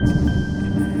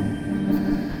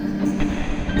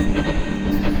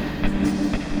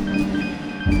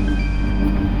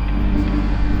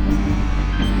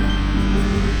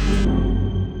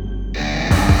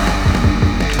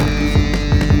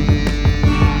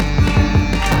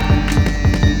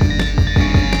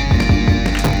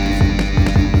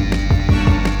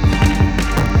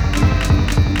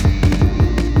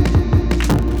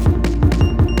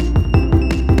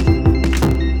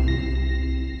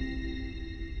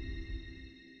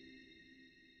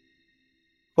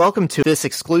Welcome to this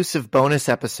exclusive bonus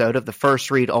episode of the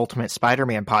First Read Ultimate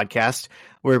Spider-Man podcast,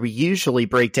 where we usually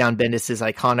break down Bendis'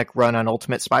 iconic run on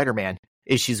Ultimate Spider-Man,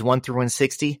 issues 1 through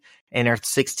 160, and Earth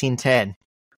 1610.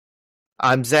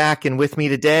 I'm Zach, and with me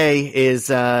today is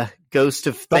Ghost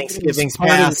of Thanksgiving's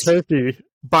Past,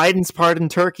 Biden's Pardon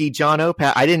Turkey, John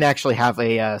Opat. I didn't actually have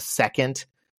a second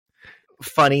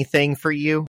funny thing for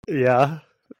you. Yeah.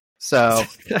 So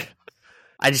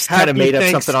I just kind of made up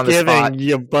something on the spot.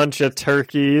 You bunch of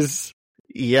turkeys.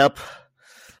 Yep.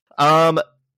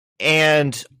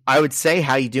 And I would say,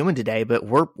 how you doing today? But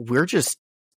we're just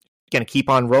gonna keep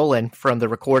on rolling from the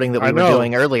recording that we were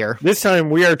doing earlier. This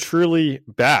time we are truly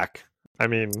back. I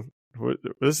mean,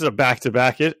 this is a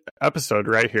back-to-back episode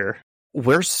right here.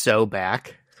 We're so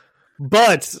back.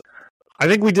 But I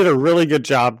think we did a really good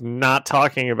job not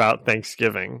talking about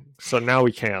Thanksgiving. So now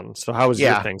we can. So how was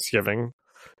your Thanksgiving?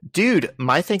 Dude,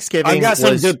 my Thanksgiving I got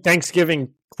some good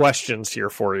Thanksgiving questions here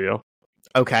for you.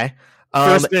 Okay.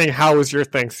 First thing, how was your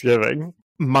Thanksgiving?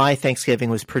 My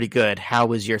Thanksgiving was pretty good. How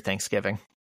was your Thanksgiving?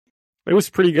 It was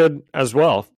pretty good as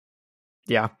well.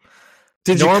 Yeah.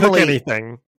 Did you cook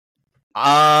anything?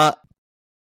 I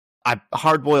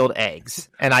hard-boiled eggs,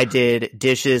 and I did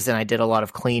dishes, and I did a lot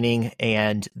of cleaning,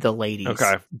 and the ladies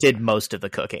did most of the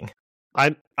cooking.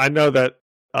 I know that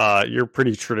you're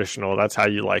pretty traditional. That's how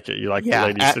you like it. You like the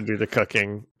ladies to do the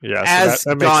cooking. Yeah, as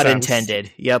that God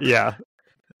intended. Yep. Yeah.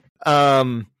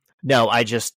 No,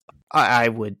 I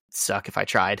would suck if I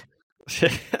tried,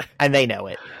 and they know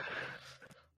it.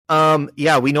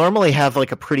 Yeah, we normally have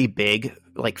like a pretty big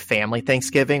like family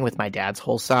Thanksgiving with my dad's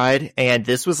whole side, and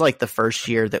this was like the first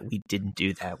year that we didn't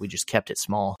do that. We just kept it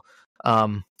small.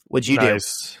 What'd you do?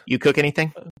 You cook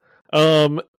anything?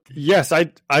 Yes,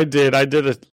 I did. I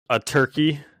did a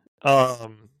turkey.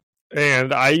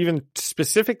 And I even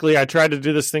specifically I tried to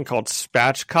do this thing called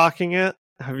spatchcocking it.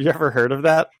 Have you ever heard of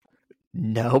that?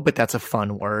 No, but that's a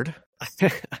fun word.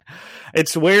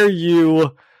 It's where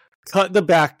you cut the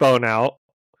backbone out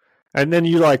and then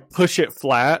you like push it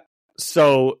flat.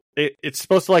 So it's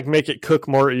supposed to like make it cook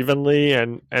more evenly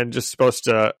and just supposed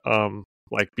to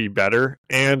like be better.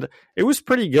 And it was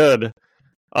pretty good.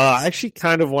 I actually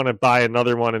kind of want to buy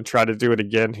another one and try to do it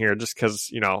again here just because,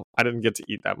 you know, I didn't get to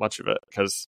eat that much of it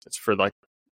because it's for like,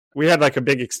 we had like a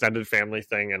big extended family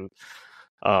thing and,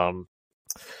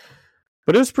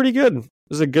 but it was pretty good. It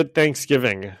was a good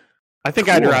Thanksgiving. I think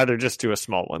I'd rather just do a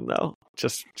small one though,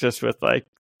 just with like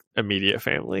immediate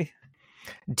family.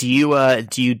 Do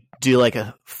you do like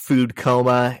a food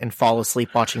coma and fall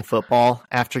asleep watching football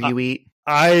after you eat?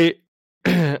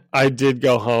 I did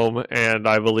go home and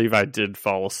I believe I did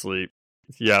fall asleep.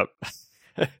 Yep.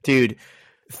 Dude,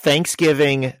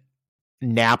 Thanksgiving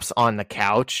naps on the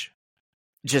couch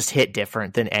just hit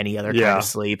different than any other kind of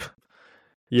sleep.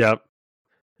 Yep.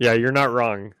 Yeah, you're not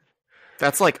wrong.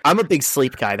 That's like, I'm a big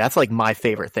sleep guy. That's like my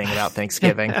favorite thing about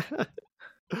Thanksgiving.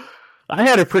 I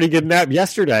had a pretty good nap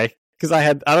yesterday because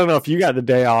I don't know if you got the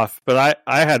day off, but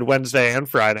I had Wednesday and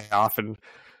Friday off and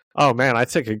oh man, I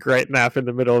took a great nap in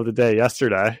the middle of the day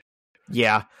yesterday.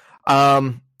 Yeah.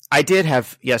 I did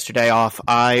have yesterday off.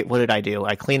 What did I do?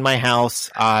 I cleaned my house.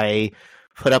 I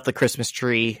put up the Christmas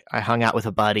tree. I hung out with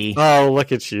a buddy. Oh,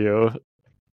 look at you.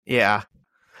 Yeah.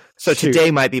 So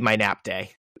today might be my nap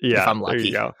day. Yeah. If I'm lucky. There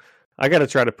you go. I got to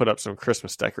try to put up some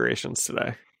Christmas decorations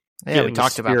today. Yeah, we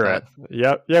talked about that.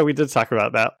 Yep. Yeah, we did talk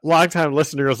about that. Long-time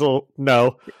listeners will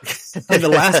know. In the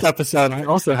last episode, I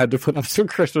also had to put up some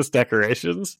Christmas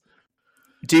decorations.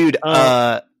 Dude,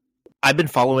 I've been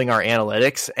following our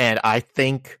analytics, and I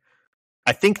think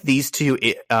these two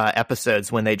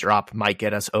episodes, when they drop, might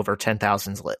get us over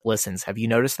 10,000 listens. Have you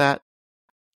noticed that?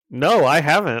 No, I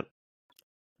haven't.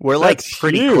 We're like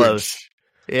pretty close.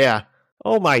 Yeah.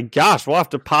 Oh my gosh, we'll have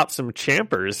to pop some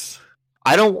champers.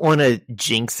 I don't want to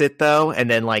jinx it though, and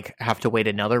then like have to wait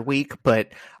another week. But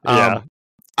I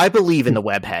believe in the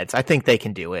webheads. I think they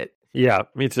can do it. Yeah,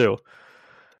 me too.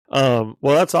 Well,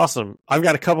 that's awesome. I've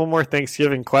got a couple more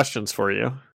Thanksgiving questions for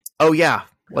you. Oh yeah,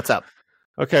 what's up?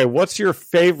 Okay, what's your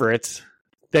favorite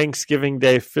Thanksgiving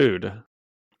Day food?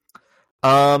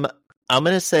 I'm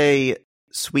gonna say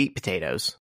sweet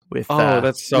potatoes with.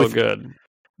 That's so good.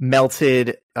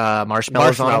 Melted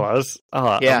marshmallows.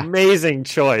 Yeah, amazing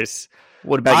choice.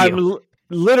 What about you?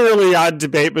 Literally, I'd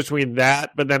debate between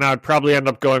that, but then I'd probably end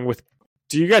up going with.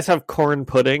 Do you guys have corn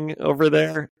pudding over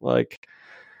there? Like,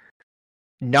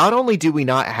 not only do we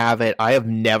not have it, I have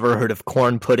never heard of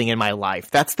corn pudding in my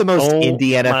life. That's the most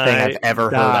Indiana thing I've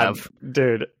ever heard of,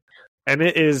 dude. And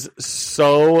it is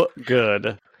so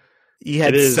good. You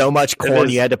had so much corn,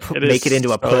 you had to make it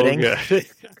into a pudding.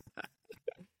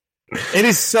 It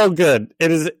is so good.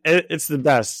 It's the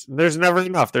best. There's never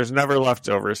enough. There's never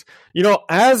leftovers.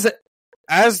 As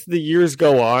the years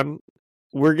go on,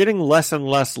 we're getting less and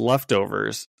less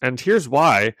leftovers. And here's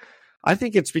why. I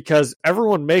think it's because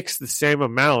everyone makes the same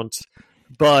amount,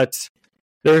 but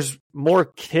there's more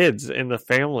kids in the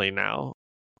family now.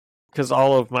 Because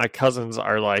all of my cousins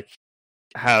are all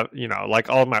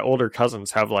of my older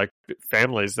cousins have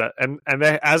families that, and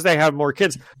they, as they have more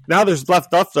kids, now there's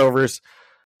leftovers.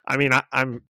 I mean, I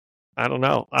don't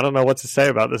know. I don't know what to say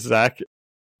about this, Zach.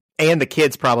 And the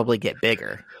kids probably get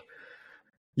bigger.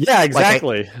 Yeah,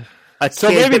 exactly. So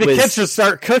maybe the kids should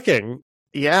start cooking.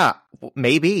 Yeah,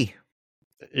 maybe.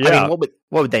 Yeah. I mean,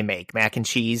 what would they make? Mac and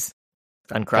cheese,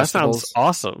 Uncrustables. That sounds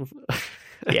awesome.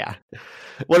 Yeah.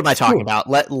 What am I talking about?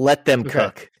 Let them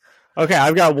cook. Okay,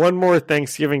 I've got one more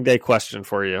Thanksgiving Day question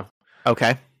for you.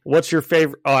 Okay. What's your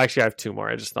favorite? Oh, actually, I have two more.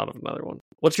 I just thought of another one.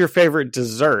 What's your favorite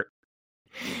dessert?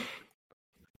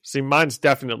 See, mine's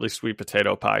definitely sweet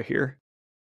potato pie here.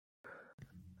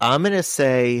 I'm going to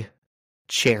say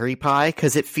cherry pie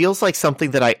because it feels like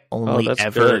something that I only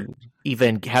ever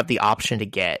even have the option to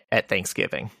get at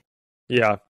Thanksgiving.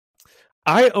 Yeah.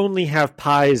 I only have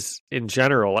pies in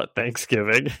general at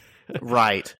Thanksgiving.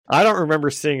 Right. I don't remember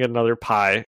seeing another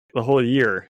pie the whole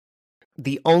year.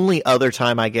 The only other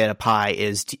time I get a pie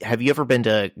is, have you ever been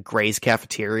to Gray's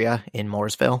Cafeteria in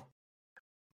Mooresville?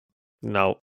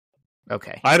 No.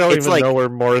 Okay. I don't even know where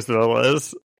Mooresville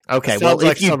is. Okay. It sounds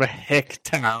like some hick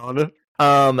town.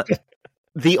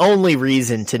 The only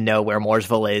reason to know where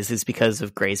Mooresville is because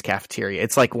of Gray's Cafeteria.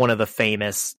 It's like one of the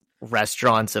famous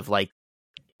restaurants of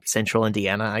Central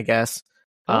Indiana, I guess.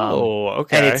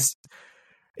 Okay.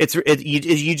 And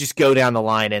you just go down the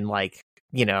line and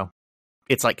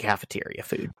it's like cafeteria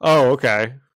food. Oh,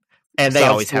 okay. And they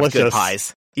always have good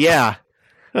pies. Yeah.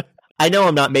 I know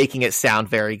I'm not making it sound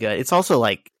very good. It's also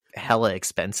hella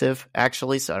expensive,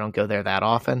 actually, so I don't go there that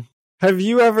often. Have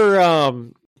you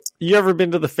ever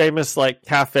been to the famous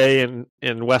cafe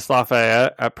in West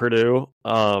Lafayette at Purdue?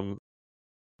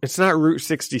 It's not Route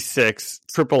 66,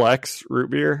 Triple X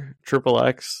root beer, Triple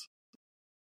X.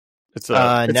 It's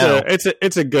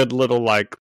a good little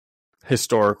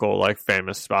historical historical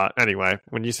famous spot. Anyway,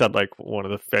 when you said one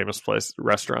of the famous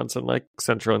restaurants in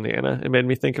Central Indiana, it made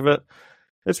me think of it.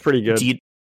 It's pretty good.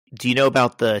 Do you know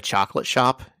about the chocolate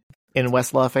shop in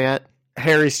West Lafayette?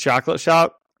 Harry's Chocolate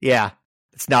Shop? Yeah.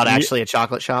 It's not actually a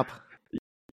chocolate shop.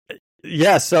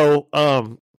 Yeah, so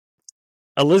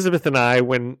Elizabeth and I,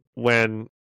 when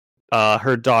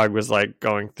her dog was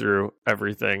going through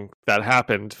everything that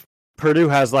happened, Purdue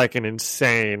has an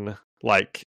insane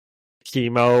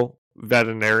chemo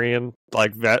veterinarian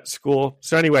vet school.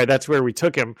 So anyway, that's where we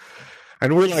took him,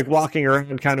 and we're walking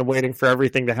around kind of waiting for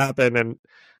everything to happen, and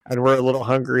we're a little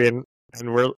hungry, and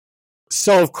we're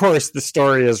so of course the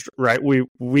story is right.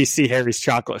 We see Harry's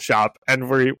Chocolate Shop, and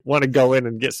we want to go in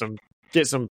and get some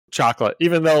chocolate,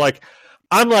 even though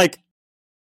I'm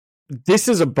this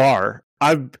is a bar.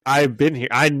 I've been here.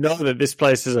 I know that this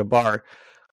place is a bar.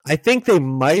 I think they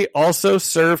might also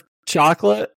serve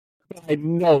chocolate, but I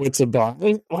know it's a bar.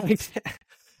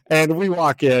 And we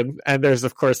walk in, and there's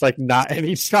of course not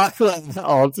any chocolate at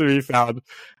all to be found,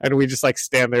 and we just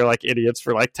stand there like idiots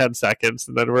for 10 seconds,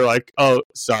 and then we're oh,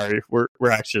 sorry,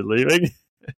 we're actually leaving.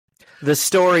 The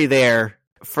story there,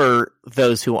 for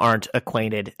those who aren't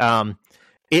acquainted,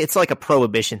 it's a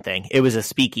prohibition thing. It was a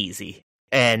speakeasy,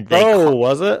 and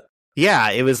was it?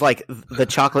 Yeah, it was the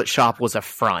chocolate shop was a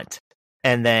front,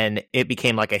 and then it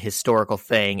became a historical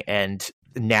thing, and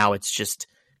now it's just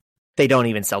they don't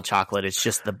even sell chocolate. It's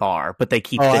just the bar, but they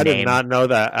keep the name. I did not know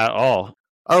that at all.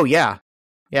 Oh yeah,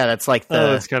 that's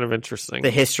that's kind of interesting. The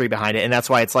history behind it, and that's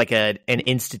why it's an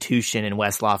institution in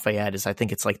West Lafayette. I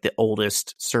think it's the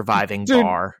oldest surviving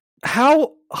bar.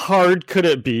 How hard could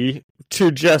it be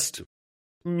to just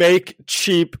make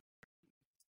cheap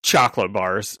chocolate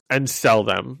bars and sell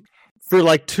them for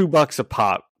 $2 a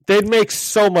pop? They'd make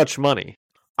so much money.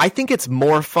 I think it's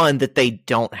more fun that they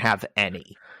don't have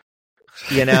any,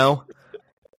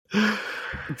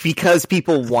 because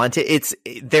people want it.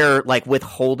 They're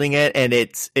withholding it, and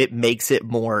it makes it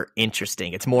more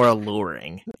interesting. It's more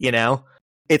alluring,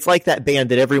 It's like that band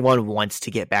that everyone wants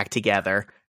to get back together,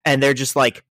 and they're just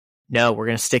no, we're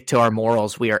going to stick to our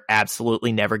morals. We are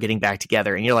absolutely never getting back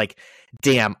together. And you're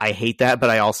damn, I hate that, but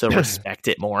I also respect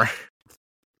it more.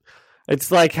 It's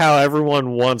how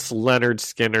everyone wants Leonard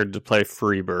Skinner to play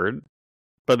Freebird,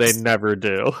 but they never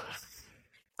do.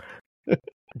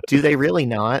 Do they really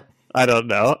not? I don't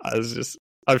know.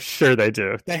 I'm sure they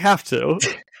do. They have to.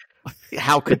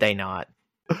 How could they not?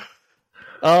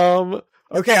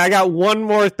 Okay, I got one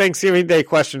more Thanksgiving Day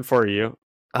question for you.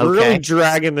 We're really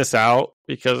dragging this out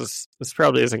because this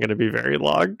probably isn't going to be very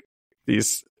long.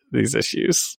 These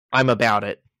issues. I'm about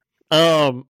it.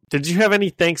 Did you have any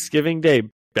Thanksgiving Day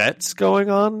bets going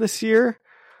on this year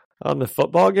on the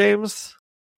football games?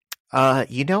 I'm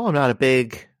not a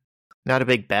big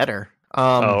better.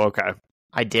 Okay.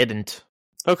 I didn't.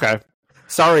 Okay.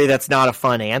 Sorry, that's not a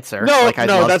fun answer. No,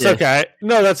 that's okay.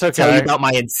 No, that's okay. Tell you about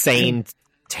my insane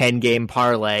 10-game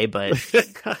parlay, but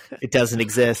it doesn't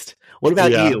exist. What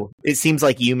about you? It seems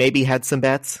like you maybe had some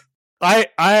bets. I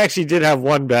actually did have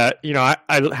one bet. I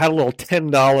had a little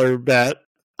 $10 bet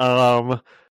on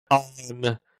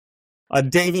a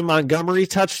David Montgomery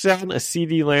touchdown, a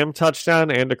CD Lamb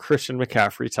touchdown, and a Christian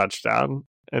McCaffrey touchdown.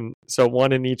 And so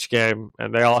one in each game,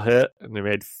 and they all hit, and they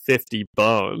made 50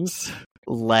 bones.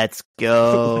 Let's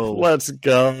go. Let's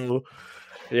go.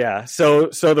 Yeah, so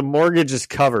the mortgage is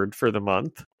covered for the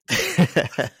month.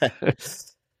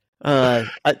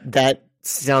 That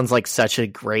sounds like such a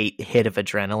great hit of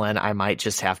adrenaline. I might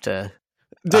just have to.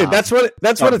 Dude, that's what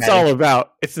it's all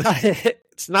about. It's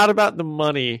not about the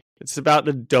money. It's about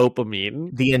the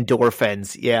dopamine, the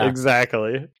endorphins. Yeah,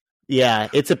 exactly. Yeah,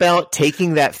 it's about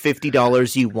taking that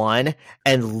 $50 you won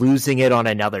and losing it on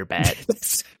another bet.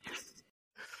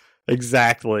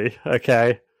 Exactly.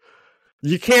 Okay.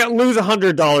 You can't lose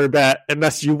 $100 bet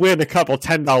unless you win a couple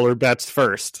 $10 bets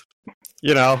first.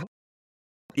 Yeah.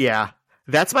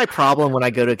 That's my problem when I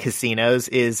go to casinos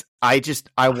is I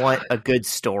want a good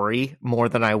story more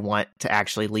than I want to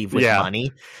actually leave with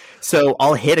money. So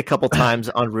I'll hit a couple times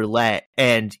on roulette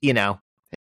and,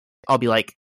 I'll be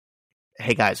like,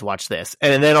 hey guys, watch this.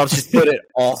 And then I'll just put it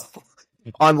all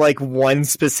on like one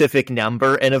specific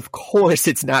number. And of course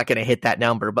it's not going to hit that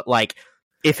number. But like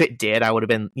if it did, I would have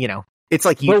been, it's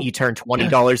like you turn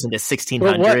 $20 into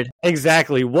 $1,600.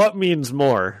 Exactly. What means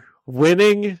more?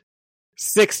 Winning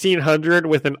 $1,600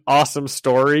 with an awesome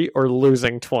story or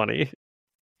losing 20?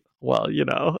 Well,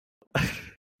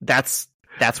 that's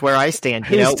where I stand.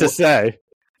 Who's to say?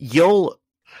 You'll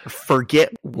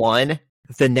forget one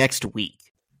the next week.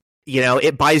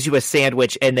 It buys you a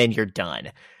sandwich and then you're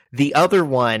done. The other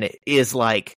one is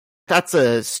like, that's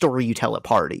a story you tell at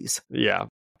parties. Yeah.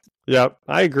 Yep.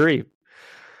 I agree.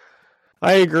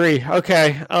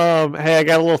 Okay. Hey, I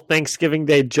got a little Thanksgiving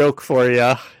Day joke for you.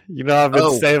 I've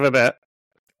been saving it.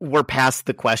 We're past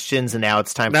the questions and now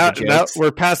it's time for the jokes.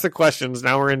 We're past the questions.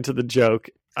 Now we're into the joke.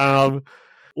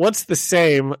 What's the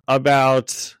same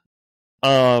about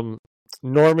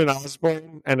Norman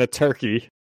Osborn and a turkey?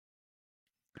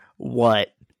 What?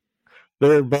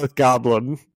 They're both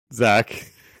goblin,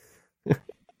 Zach.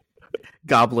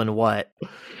 Goblin what?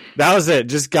 That was it.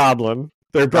 Just goblin.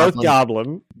 They're both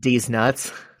goblin. D's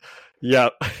nuts.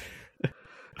 Yep.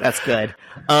 That's good.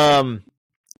 Man,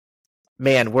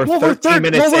 we're 13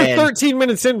 minutes in. We're 13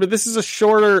 minutes in, but this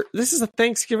is a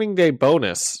Thanksgiving Day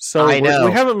bonus. So I know.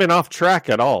 We haven't been off track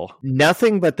at all.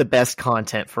 Nothing but the best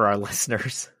content for our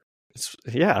listeners.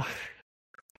 Yeah.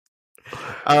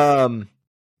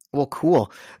 Well,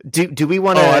 cool. Do we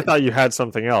want to... Oh, I thought you had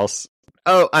something else.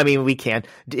 Oh, I mean, we can.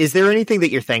 Is there anything that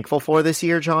you're thankful for this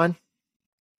year, John?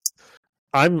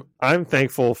 I'm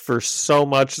thankful for so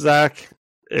much, Zach.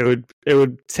 It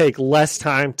would take less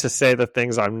time to say the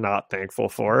things I'm not thankful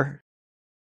for.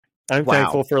 I'm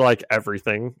thankful for like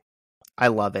everything. I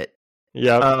love it.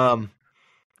 Yeah.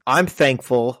 I'm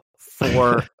thankful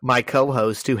for my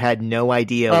co-host who had no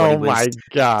idea what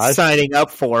he was signing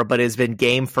up for, but has been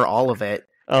game for all of it.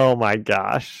 Oh my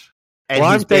gosh. And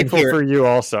well, I'm thankful for you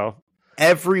also.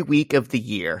 Every week of the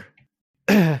year.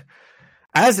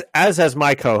 As has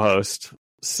my co-host.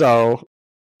 So,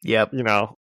 yep.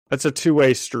 That's a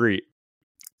two-way street.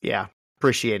 Yeah.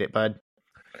 Appreciate it, bud.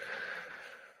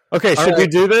 Okay, should we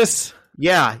do this?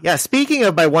 Yeah. Speaking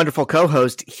of my wonderful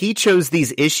co-host, he chose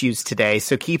these issues today,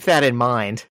 so keep that in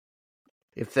mind.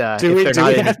 Do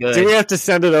we have to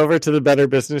send it over to the Better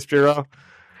Business Bureau?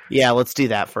 Yeah, let's do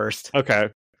that first. Okay.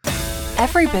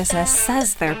 Every business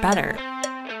says they're better.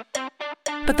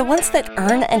 But the ones that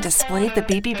earn and display the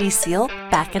BBB seal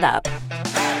back it up.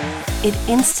 It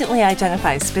instantly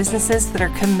identifies businesses that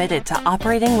are committed to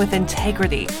operating with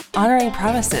integrity, honoring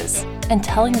promises, and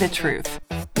telling the truth.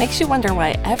 Makes you wonder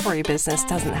why every business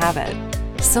doesn't have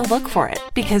it. So look for it,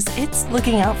 because it's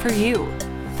looking out for you.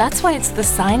 That's why it's the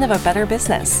sign of a better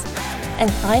business.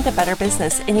 And find a better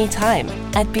business anytime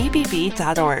at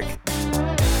bbb.org.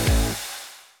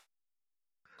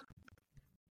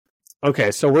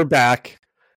 Okay, so we're back.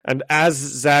 And as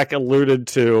Zach alluded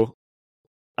to,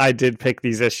 I did pick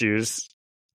these issues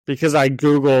because I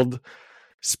Googled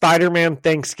Spider-Man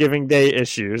Thanksgiving Day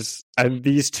issues, and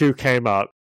these two came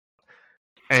up.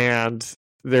 And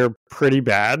they're pretty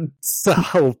bad.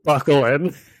 So buckle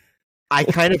in. I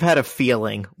kind of had a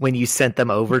feeling when you sent them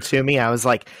over to me. I was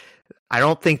like, I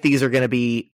don't think these are going to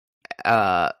be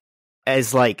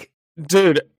as like,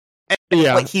 dude.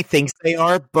 Yeah, what he thinks they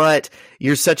are. But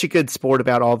you're such a good sport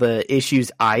about all the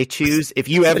issues I choose. If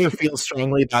you ever feel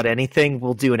strongly about anything,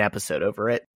 we'll do an episode over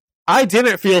it. I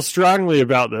didn't feel strongly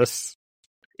about this.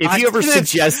 If you ever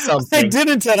suggest something, I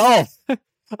didn't at all.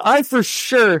 I for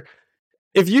sure.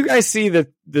 If you guys see the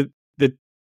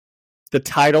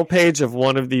title page of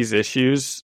one of these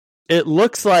issues, it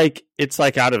looks like it's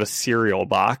like out of a cereal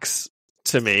box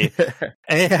to me.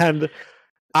 And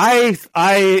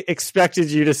I expected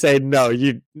you to say no.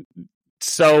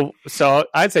 So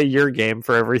I'd say your game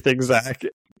for everything, Zach.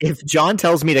 If John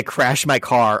tells me to crash my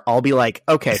car, I'll be like,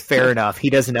 okay, fair enough. He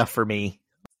does enough for me.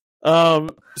 So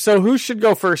who should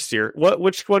go first here?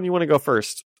 Which one you want to go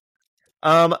first?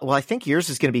 Well, I think yours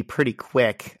is going to be pretty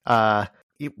quick. Sure.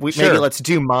 Maybe let's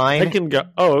do mine. I can go.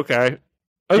 Oh, okay.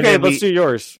 Okay, let's do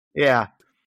yours. Yeah.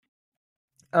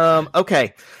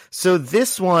 Okay. So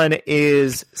this one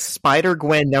is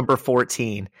Spider-Gwen number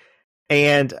 14.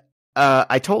 And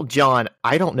I told John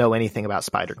I don't know anything about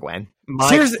Spider-Gwen.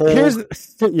 My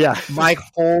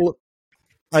whole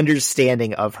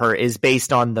understanding of her is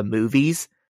based on the movies.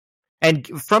 And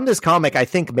from this comic, I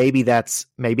think maybe that's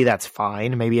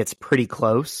fine. Maybe it's pretty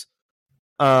close.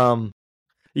 Yeah,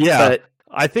 but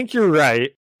I think you're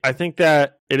right. I think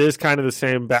that it is kind of the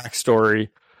same backstory.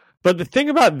 But the thing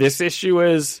about this issue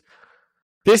is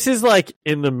this is like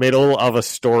in the middle of a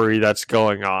story that's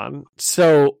going on.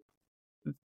 So,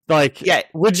 like, yeah,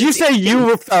 would you say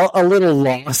you felt a little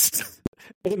lost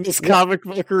in this comic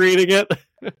book reading it?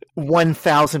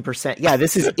 1000%. Yeah,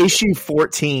 this is issue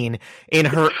 14 in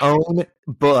her own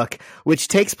book, which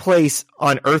takes place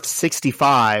on Earth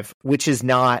 65, which is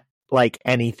not like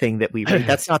anything that we read.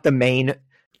 That's not the main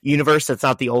universe. That's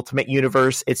not the ultimate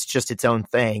universe. It's just its own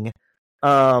thing.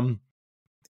 We're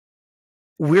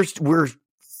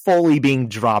fully being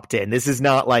dropped in. This is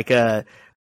not like a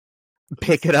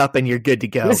pick it up and you're good to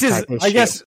go. This is,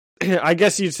 I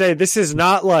guess you'd say this is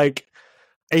not like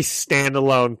a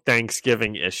standalone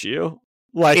Thanksgiving issue.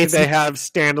 Like they have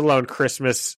standalone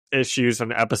Christmas issues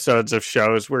and episodes of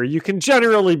shows where you can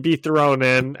generally be thrown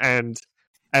in and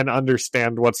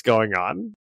understand what's going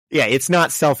on. Yeah, it's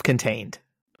not self-contained.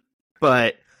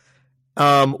 But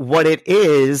what it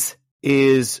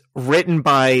is written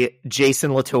by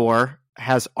Jason Latour,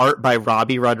 has art by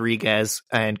Robbie Rodriguez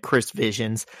and Chris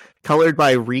Visions, colored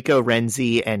by Rico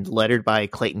Renzi, and lettered by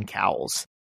Clayton Cowles.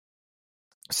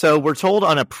 So we're told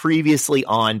on a previously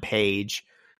on page,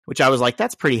 which I was like,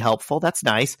 that's pretty helpful. That's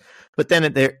nice. But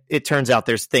then it turns out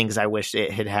there's things I wish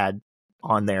it had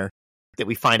on there that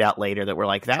we find out later that we're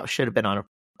like, that should have been on a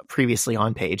previously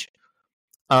on page.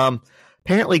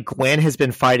 Apparently Gwen has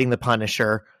been fighting the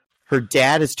Punisher. Her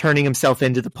dad is turning himself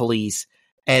into the police,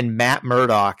 and Matt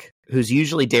Murdock, who's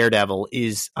usually Daredevil,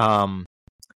 is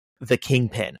the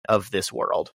kingpin of this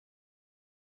world.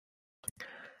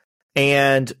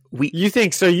 And you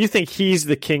think he's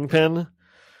the kingpin?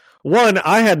 One,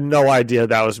 I had no idea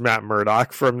that was Matt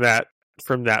Murdock from that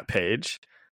page.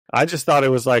 I just thought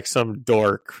it was like some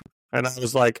dork. And I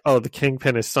was like, oh, the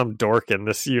kingpin is some dork in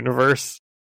this universe.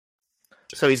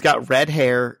 So he's got red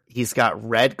hair, he's got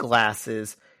red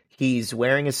glasses, he's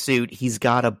wearing a suit, he's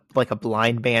got a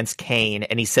blind man's cane,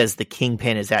 and he says the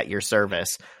kingpin is at your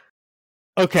service.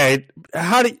 Okay,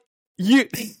 how do you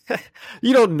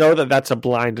don't know that that's a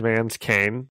blind man's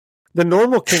cane? The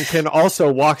normal kingpin also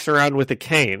walks around with a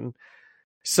cane.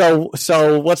 So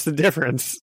what's the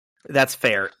difference? That's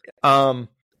fair. The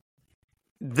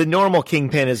normal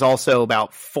kingpin is also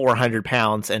about 400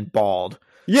 pounds and bald.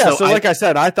 Yeah, so like I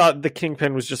said, I thought the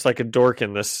kingpin was just like a dork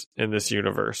in this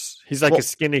universe. He's like a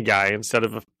skinny guy instead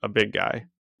of a big guy.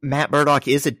 Matt Murdock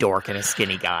is a dork and a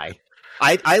skinny guy.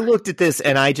 I looked at this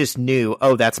and I just knew,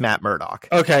 oh, that's Matt Murdock.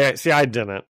 Okay, see, I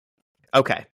didn't.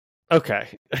 Okay.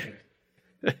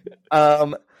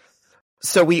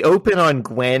 So we open on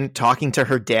Gwen talking to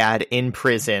her dad in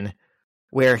prison,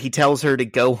 where he tells her to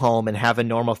go home and have a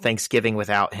normal Thanksgiving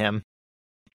without him.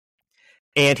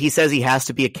 And he says he has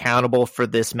to be accountable for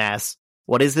this mess.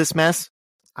 What is this mess?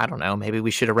 I don't know. Maybe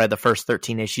we should have read the first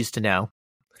 13 issues to know.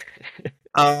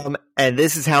 And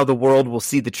this is how the world will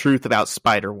see the truth about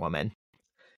Spider-Woman.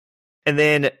 And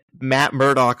then Matt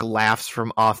Murdock laughs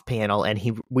from off panel,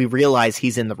 and we realize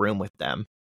he's in the room with them.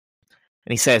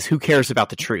 And he says, who cares about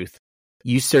the truth?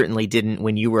 You certainly didn't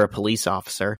when you were a police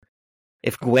officer.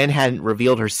 If Gwen hadn't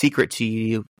revealed her secret to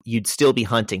you, you'd still be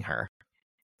hunting her.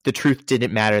 The truth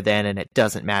didn't matter then, and it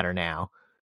doesn't matter now.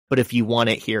 But if you want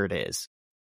it, here it is.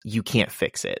 You can't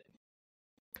fix it.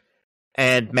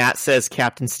 And Matt says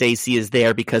Captain Stacy is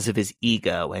there because of his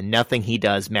ego, and nothing he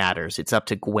does matters. It's up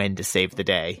to Gwen to save the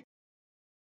day.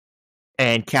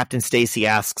 And Captain Stacy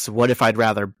asks, what if I'd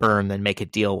rather burn than make a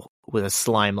deal with a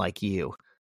slime like you?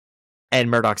 And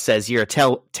Murdoch says, you're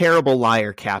a terrible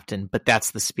liar, Captain, but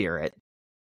that's the spirit.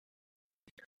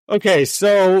 Okay,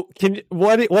 so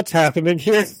what's happening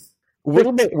here?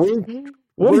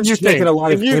 We're just making a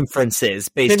lot of inferences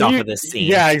based off of this scene.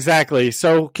 Yeah, exactly.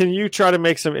 So can you try to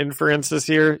make some inferences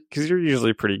here? Because you're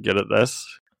usually pretty good at this.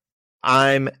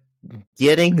 I'm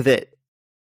getting that.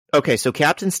 Okay, so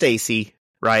Captain Stacy,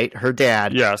 right? Her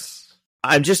dad. Yes.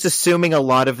 I'm just assuming a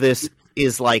lot of this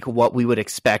is like what we would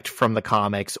expect from the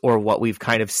comics or what we've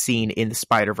kind of seen in the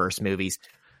Spider-Verse movies.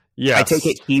 Yes. I take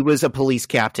it he was a police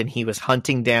captain. He was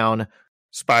hunting down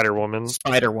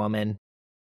Spider-Woman.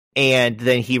 And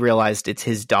then he realized it's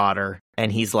his daughter. And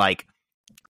he's like,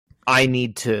 I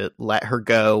need to let her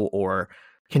go or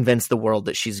convince the world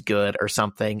that she's good or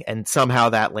something. And somehow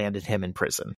that landed him in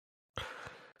prison.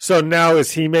 So now is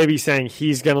he maybe saying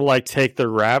he's going to like take the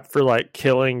rap for like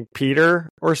killing Peter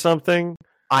or something?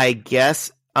 I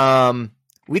guess.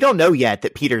 We don't know yet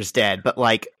that Peter's dead, but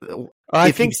like,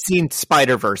 if you've seen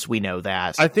Spider-Verse, we know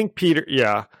that. I think Peter,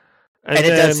 yeah. And it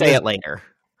does say it later.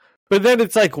 But then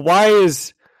it's like, why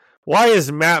is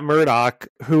Matt Murdock,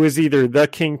 who is either the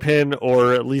Kingpin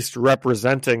or at least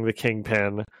representing the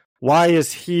Kingpin, why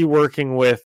is he working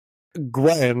with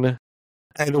Gwen?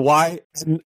 And why?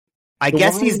 I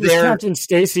guess he's there. Captain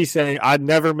Stacy saying, I'd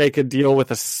never make a deal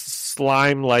with a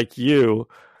slime like you.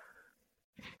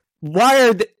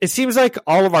 Why it seems like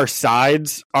all of our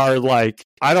sides are like,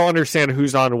 I don't understand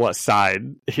who's on what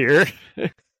side here.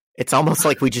 It's almost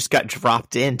like we just got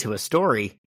dropped into a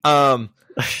story. I'm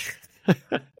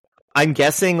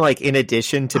guessing, like, in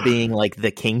addition to being like the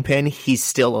Kingpin, he's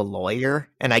still a lawyer,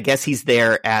 and I guess he's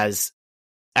there as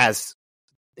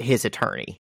his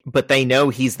attorney. But they know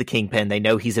he's the Kingpin. They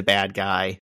know he's a bad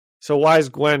guy. So why is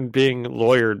Gwen being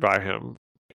lawyered by him?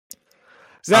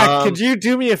 Zach, could you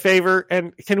do me a favor?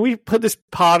 And can we put this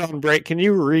pod on break? Can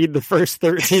you read the first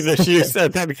 13 issues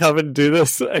and then come and do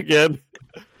this again?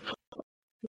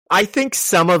 I think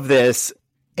some of this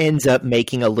ends up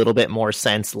making a little bit more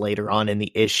sense later on in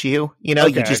the issue. You know,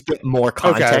 you just get more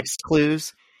context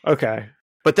clues. Okay.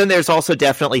 But then there's also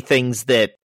definitely things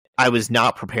that I was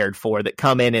not prepared for that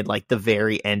come in at like the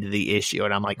very end of the issue.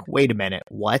 And I'm like, wait a minute,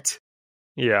 what?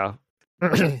 Yeah.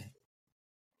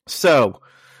 So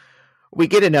we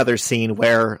get another scene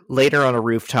where later on a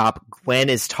rooftop, Gwen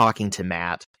is talking to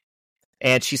Matt.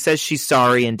 And she says she's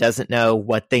sorry and doesn't know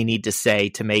what they need to say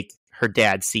to make her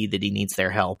dad see that he needs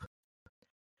their help.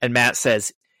 And Matt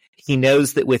says he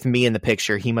knows that with me in the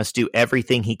picture, he must do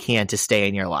everything he can to stay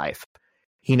in your life.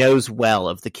 He knows well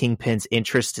of the Kingpin's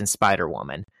interest in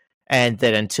Spider-Woman, and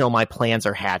that until my plans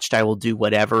are hatched, I will do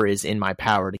whatever is in my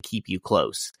power to keep you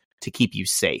close, to keep you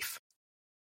safe.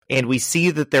 And we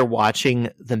see that they're watching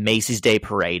the Macy's Day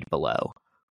Parade below.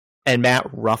 And Matt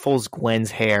ruffles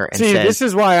Gwen's hair and says, this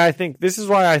is why I think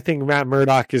Matt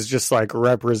Murdock is just like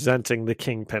representing the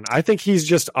Kingpin. I think he's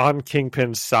just on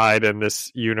Kingpin's side in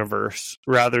this universe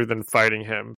rather than fighting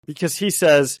him, because he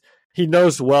says he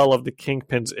knows well of the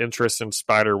Kingpin's interest in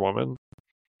Spider-Woman.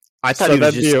 I thought he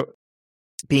was just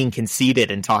being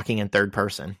conceited and talking in third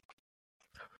person.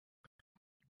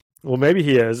 Well, maybe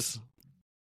he is.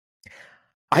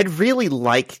 I'd really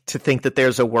like to think that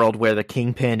there's a world where the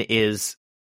Kingpin is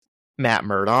Matt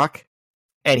Murdock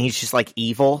and he's just like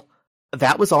evil.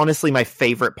 That was honestly my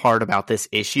favorite part about this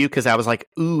issue, because I was like,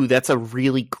 ooh, that's a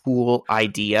really cool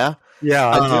idea.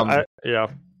 Yeah.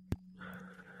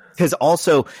 Because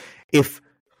also, if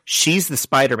she's the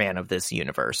Spider-Man of this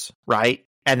universe, right?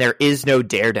 And there is no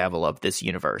Daredevil of this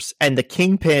universe, and the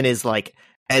Kingpin is like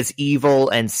as evil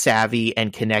and savvy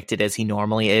and connected as he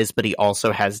normally is, but he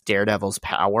also has Daredevil's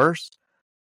powers.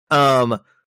 And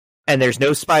there's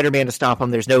no Spider-Man to stop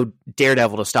him. There's no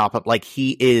Daredevil to stop him. Like,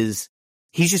 he's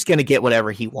just going to get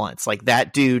whatever he wants. Like,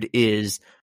 that dude is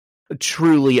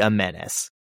truly a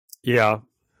menace. Yeah.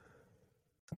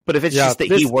 But if it's just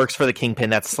that he works for the Kingpin,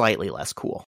 that's slightly less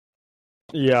cool.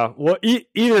 Yeah. Well,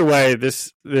 either way,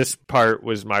 this part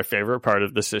was my favorite part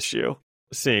of this issue.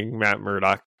 Seeing Matt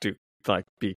Murdock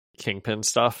be Kingpin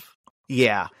stuff.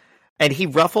 Yeah. And he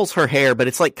ruffles her hair, but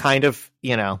it's like kind of,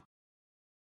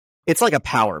 it's like a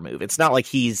power move. It's not like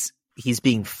he's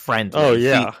being friendly. Oh,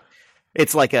 yeah.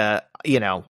 It's like a,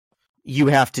 you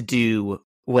have to do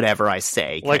whatever I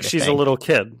say. Like she's a little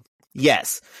kid.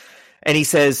 Yes. And he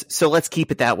says, so let's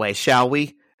keep it that way, shall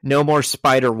we? No more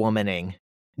Spider-Womaning.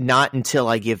 Not until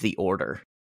I give the order.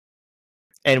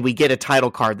 And we get a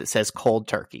title card that says Cold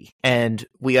Turkey. And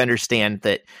we understand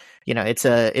that it's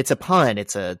a pun.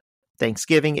 It's a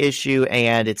Thanksgiving issue,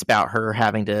 and it's about her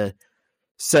having to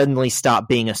suddenly stop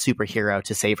being a superhero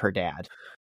to save her dad.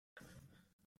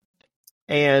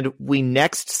 And we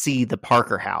next see the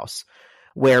Parker house,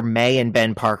 where May and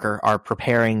Ben Parker are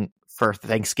preparing for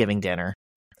Thanksgiving dinner.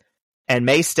 And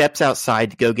May steps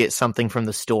outside to go get something from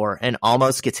the store and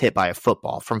almost gets hit by a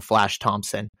football from Flash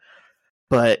Thompson.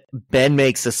 But Ben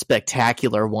makes a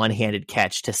spectacular one-handed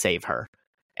catch to save her.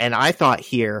 And I thought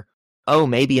here, oh,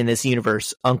 maybe in this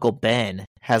universe, Uncle Ben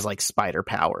has like spider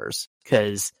powers,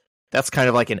 because that's kind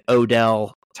of like an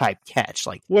Odell type catch.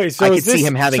 Like, wait, so I could see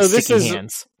him having sticky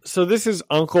hands. So this is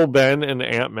Uncle Ben and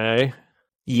Aunt May?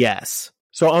 Yes.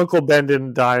 So Uncle Ben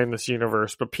didn't die in this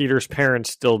universe, but Peter's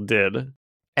parents still did.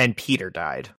 And Peter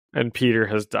died. And Peter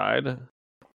has died.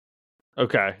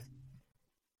 Okay.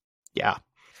 Yeah.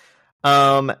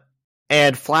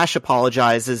 And Flash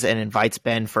apologizes and invites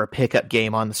Ben for a pickup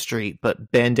game on the street,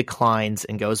 but Ben declines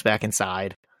and goes back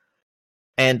inside.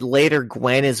 And later,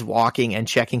 Gwen is walking and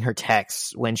checking her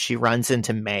texts when she runs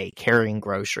into May carrying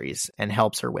groceries and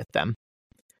helps her with them.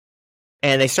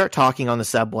 And they start talking on the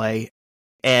subway,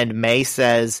 and May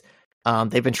says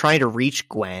they've been trying to reach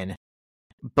Gwen,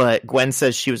 but Gwen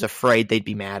says she was afraid they'd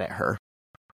be mad at her.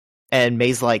 And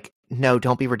May's like, no,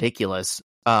 don't be ridiculous.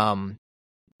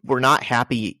 We're not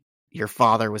happy your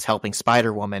father was helping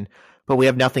Spider-Woman, but we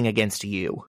have nothing against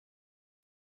you.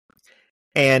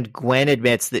 And Gwen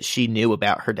admits that she knew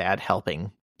about her dad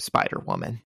helping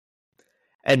Spider-Woman.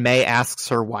 And May asks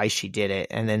her why she did it,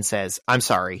 and then says, I'm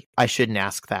sorry, I shouldn't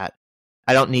ask that.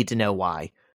 I don't need to know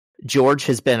why. George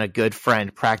has been a good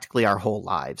friend practically our whole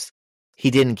lives.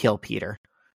 He didn't kill Peter.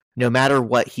 No matter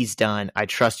what he's done, I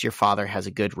trust your father has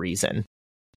a good reason.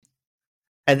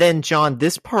 And then, John,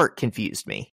 this part confused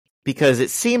me, because it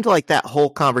seemed like that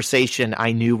whole conversation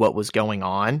I knew what was going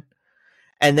on.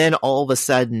 And then all of a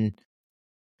sudden,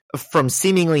 from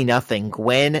seemingly nothing,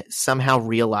 Gwen somehow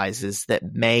realizes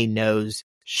that May knows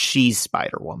she's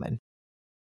Spider-Woman.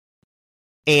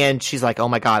 And she's like, oh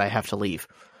my god, I have to leave.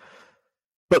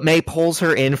 But May pulls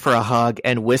her in for a hug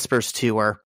and whispers to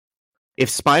her, if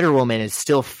Spider-Woman is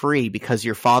still free because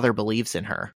your father believes in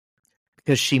her,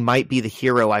 because she might be the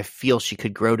hero I feel she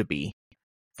could grow to be,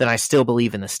 then I still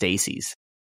believe in the Stacys.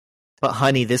 But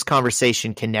honey, this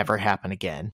conversation can never happen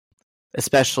again,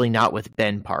 especially not with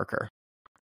Ben Parker.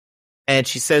 And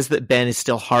she says that Ben is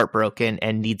still heartbroken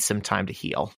and needs some time to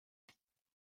heal.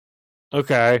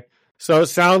 Okay. So it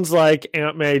sounds like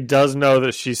Aunt May does know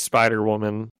that she's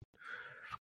Spider-Woman.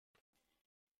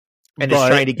 And is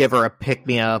trying to give her a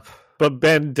pick-me-up. But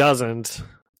Ben doesn't.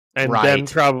 And right. Ben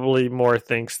probably more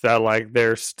thinks that like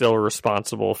they're still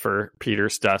responsible for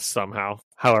Peter's death somehow.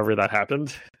 However that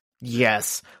happened.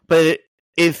 Yes. But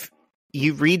if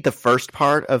you read the first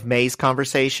part of May's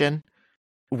conversation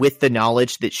with the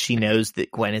knowledge that she knows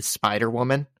that Gwen is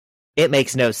Spider-Woman, it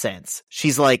makes no sense.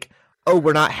 She's like, oh,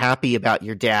 we're not happy about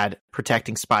your dad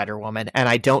protecting Spider-Woman, and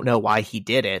I don't know why he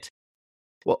did it.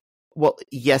 Well,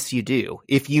 yes, you do.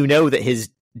 If you know that his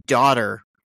daughter,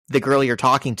 the girl you're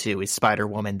talking to, is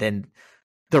Spider-Woman, then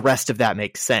the rest of that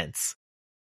makes sense.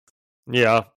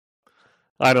 Yeah.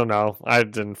 I don't know. I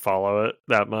didn't follow it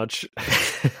that much.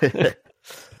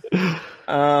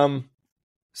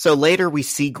 So later we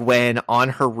see Gwen on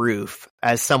her roof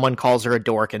as someone calls her a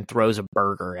dork and throws a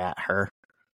burger at her.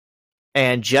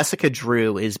 And Jessica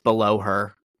Drew is below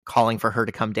her, calling for her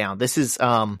to come down. This is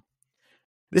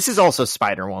also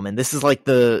Spider-Woman. This is like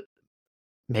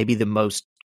maybe the most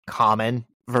common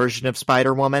version of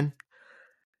Spider-Woman.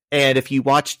 And if you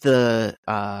watch the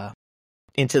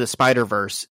Into the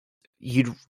Spider-Verse,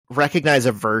 you'd recognize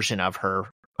a version of her.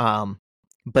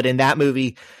 But in that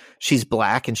movie, she's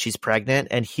black and she's pregnant.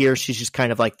 And here she's just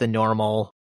kind of like the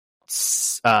normal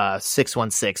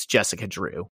 616 Jessica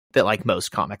Drew that like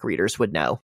most comic readers would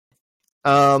know.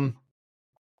 And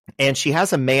she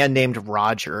has a man named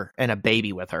Roger and a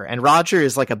baby with her. And Roger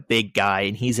is like a big guy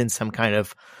and he's in some kind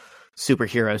of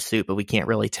superhero suit, but we can't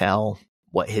really tell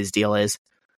what his deal is.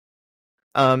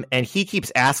 And he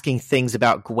keeps asking things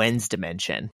about Gwen's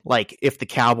dimension, like if the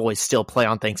Cowboys still play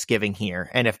on Thanksgiving here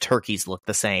and if turkeys look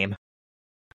the same.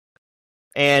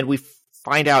 And we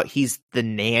find out he's the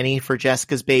nanny for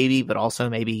Jessica's baby, but also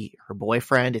maybe her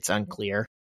boyfriend. It's unclear.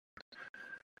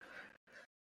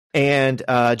 And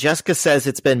Jessica says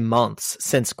it's been months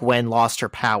since Gwen lost her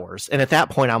powers. And at that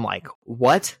point, I'm like,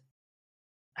 what?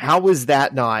 How was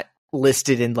that not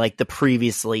listed in like the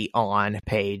previously on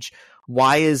page?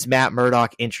 Why is Matt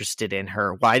Murdock interested in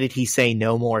her? Why did he say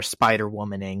no more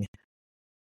Spider-Womaning?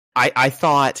 I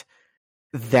thought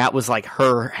that was like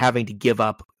her having to give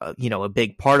up, a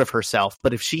big part of herself.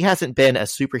 But if she hasn't been a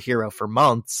superhero for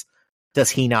months, Does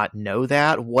he not know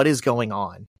that? What is going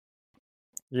on?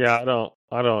 Yeah,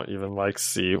 I don't even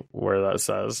see where that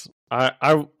says.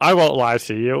 I won't lie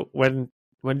to you.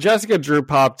 When Jessica Drew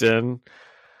popped in,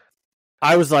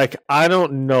 I was like, I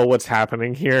don't know what's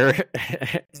happening here.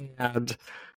 And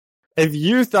if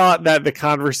you thought that the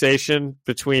conversation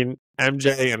between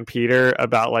MJ and Peter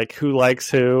about like who likes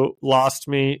who lost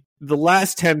me, the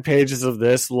last 10 pages of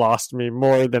this lost me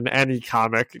more than any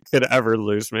comic could ever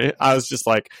lose me. I was just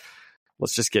like,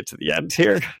 let's just get to the end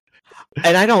here.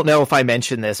 And I don't know if I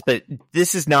mentioned this, but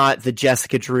this is not the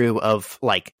Jessica Drew of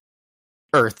like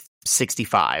Earth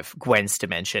 65, Gwen's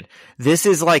dimension. This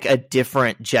is like a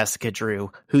different Jessica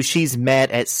Drew who she's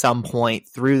met at some point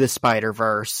through the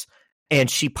Spider-Verse, and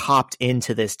she popped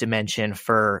into this dimension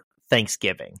for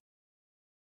Thanksgiving.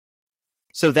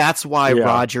 So that's why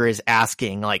Roger is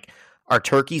asking, like, are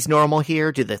turkeys normal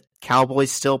here? Do the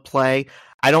Cowboys still play?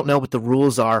 I don't know what the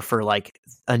rules are for like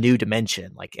a new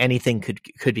dimension. Like anything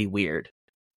could be weird.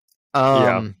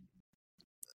 So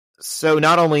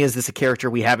not only is this a character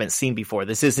we haven't seen before,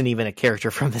 this isn't even a character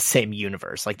from the same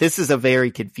universe. Like this is a very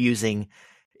confusing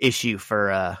issue for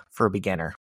a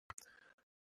beginner.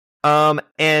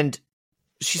 And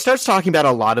she starts talking about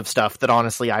a lot of stuff that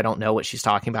honestly I don't know what she's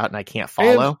talking about and I can't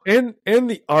follow. And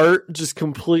the art just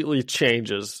completely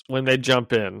changes when they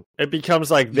jump in. It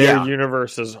becomes like their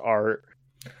universe's art.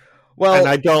 Well, and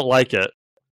I don't like it.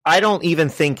 I don't even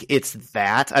think it's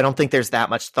that. I don't think there's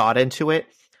that much thought into it.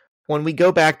 When we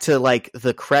go back to like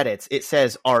the credits, it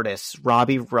says artists,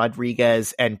 Robbie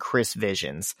Rodriguez and Chris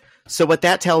Visions. So what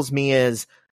that tells me is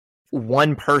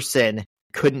one person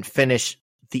couldn't finish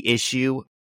the issue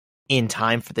in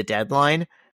time for the deadline,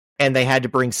 and they had to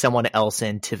bring someone else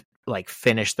in to like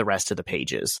finish the rest of the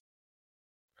pages.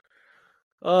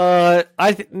 I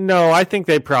think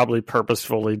they probably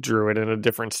purposefully drew it in a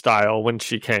different style when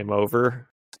she came over.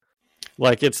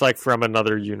 Like it's like from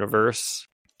another universe.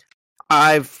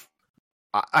 I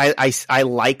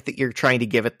like that you're trying to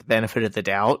give it the benefit of the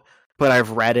doubt, but I've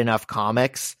read enough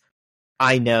comics.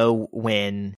 I know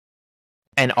when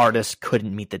an artist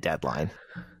couldn't meet the deadline.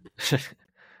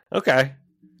 Okay.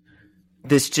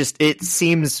 This just it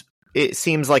seems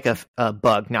like a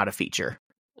bug, not a feature.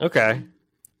 Okay.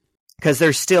 Because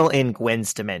they're still in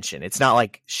Gwen's dimension. It's not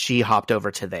like she hopped over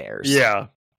to theirs. Yeah.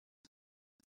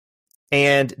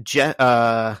 And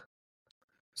so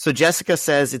Jessica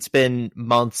says it's been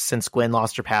months since Gwen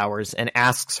lost her powers and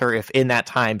asks her if in that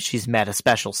time she's met a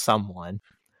special someone.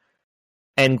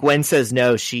 And Gwen says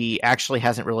no, she actually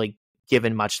hasn't really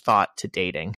given much thought to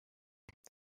dating.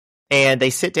 And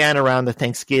they sit down around the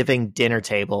Thanksgiving dinner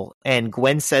table, and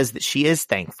Gwen says that she is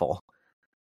thankful.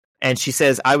 And she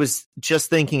says, I was just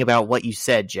thinking about what you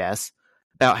said, Jess,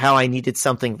 about how I needed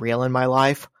something real in my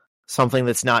life, something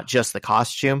that's not just the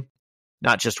costume,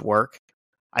 not just work.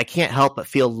 I can't help but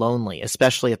feel lonely,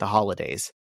 especially at the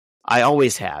holidays. I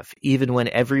always have, even when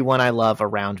everyone I love is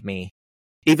around me.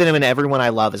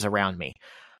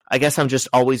 I guess I'm just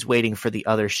always waiting for the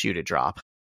other shoe to drop,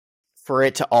 for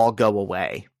it to all go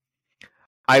away.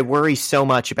 I worry so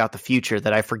much about the future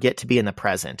that I forget to be in the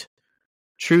present.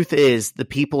 Truth is, the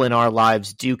people in our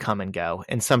lives do come and go,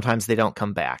 and sometimes they don't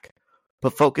come back.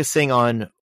 But focusing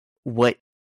on what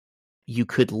you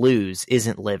could lose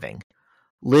isn't living.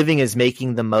 Living is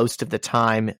making the most of the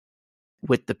time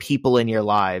with the people in your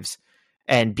lives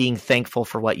and being thankful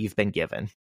for what you've been given.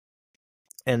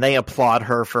 And they applaud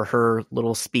her for her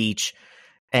little speech,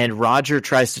 and Roger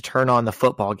tries to turn on the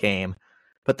football game,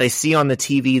 but they see on the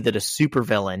TV that a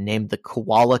supervillain named the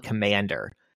Koala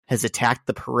Commander has attacked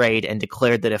the parade and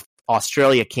declared that if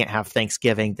Australia can't have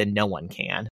Thanksgiving, then no one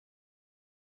can.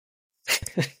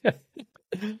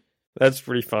 That's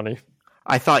pretty funny.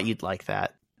 I thought you'd like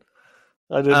that.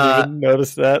 I didn't even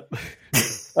notice that.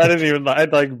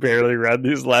 I'd like barely read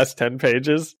these last 10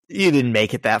 pages. You didn't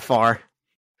make it that far.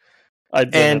 I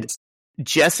didn't. And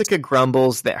Jessica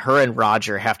grumbles that her and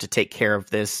Roger have to take care of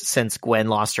this since Gwen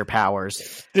lost her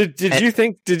powers. Did you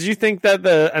think that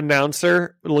the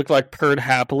announcer looked like Perd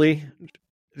Hapley?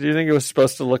 Do you think it was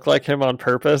supposed to look like him on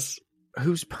purpose?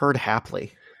 Who's Perd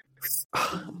Hapley?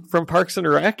 From Parks and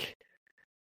Rec?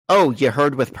 Oh, you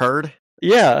heard with Perd?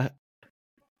 Yeah.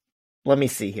 Let me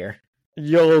see here.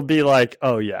 You'll be like,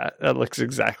 oh yeah, that looks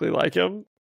exactly like him.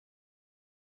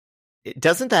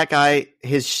 Doesn't that guy,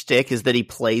 his shtick is that he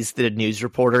plays the news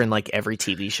reporter in like every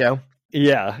TV show?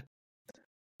 Yeah.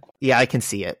 Yeah, I can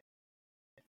see it.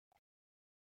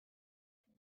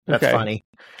 That's okay. Funny.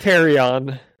 Carry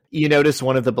on. You notice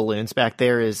one of the balloons back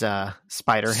there is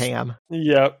Spider Ham?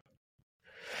 Yep.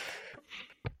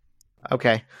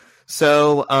 Okay.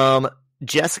 So,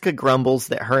 Jessica grumbles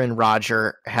that her and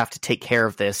Roger have to take care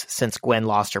of this since Gwen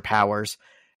lost her powers.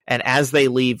 And as they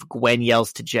leave, Gwen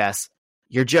yells to Jess,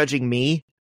 "You're judging me?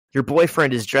 Your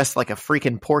boyfriend is dressed like a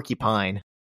freaking porcupine."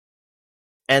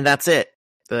 And that's it.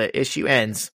 The issue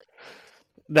ends.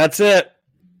 That's it.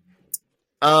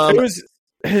 It was,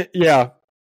 yeah.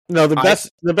 No, the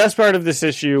best part of this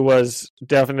issue was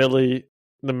definitely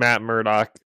the Matt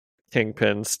Murdock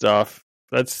Kingpin stuff.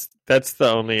 That's the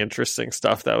only interesting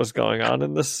stuff that was going on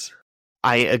in this.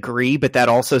 I agree, but that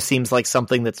also seems like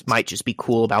something that might just be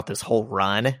cool about this whole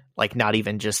run, like not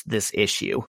even just this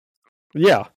issue.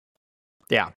 Yeah.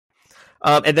 Yeah.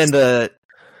 And then the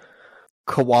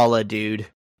koala dude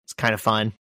is kind of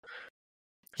fun.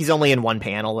 He's only in one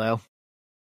panel, though.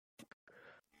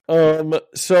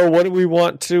 So what do we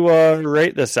want to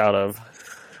rate this out of?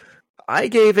 I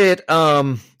gave it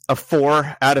a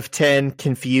 4 out of 10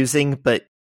 confusing but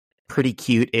pretty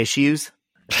cute issues.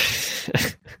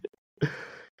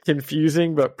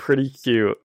 Confusing but pretty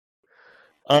cute.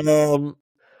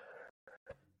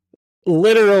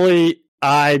 Literally,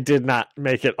 I did not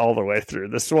make it all the way through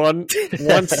this one.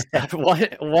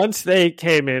 Once they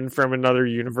came in from another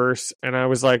universe, and I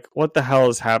was like, "What the hell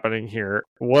is happening here?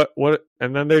 What?"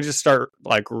 And then they just start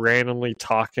like randomly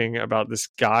talking about this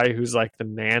guy who's like the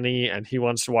nanny, and he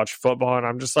wants to watch football, and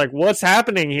I'm just like, "What's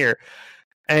happening here?"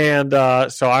 And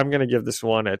so I'm gonna give this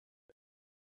one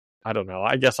I don't know.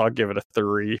 I guess I'll give it a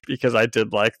 3 because I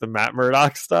did like the Matt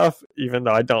Murdock stuff, even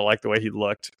though I don't like the way he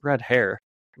looked. Red hair,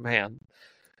 man.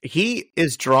 He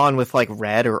is drawn with like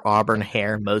red or auburn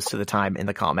hair most of the time in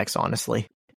the comics, honestly.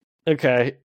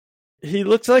 Okay. He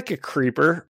looks like a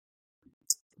creeper,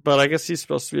 but I guess he's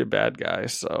supposed to be a bad guy,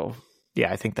 so.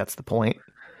 Yeah, I think that's the point.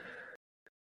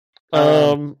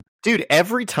 Dude,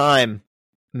 every time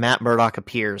Matt Murdock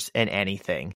appears in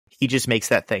anything, he just makes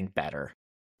that thing better.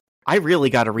 I really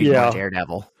got to read more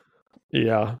Daredevil.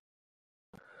 Yeah.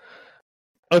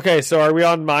 Okay, so are we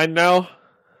on mine now?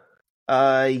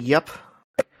 Yep.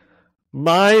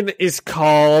 Mine is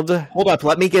called... Hold up,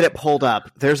 let me get it pulled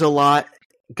up. There's a lot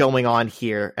going on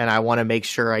here, and I want to make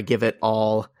sure I give it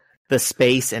all the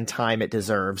space and time it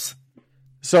deserves.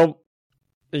 So,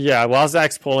 yeah, while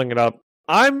Zach's pulling it up,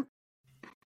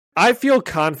 I feel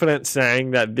confident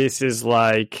saying that this is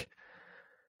like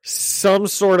some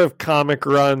sort of comic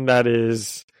run that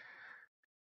is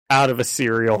out of a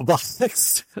cereal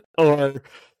box or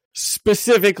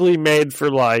specifically made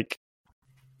for like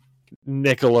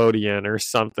Nickelodeon or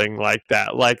something like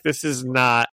that. Like, this is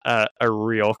not a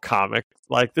real comic.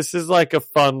 Like, this is like a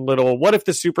fun little, what if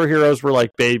the superheroes were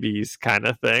like babies kind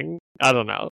of thing? I don't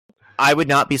know. I would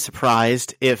not be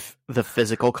surprised if the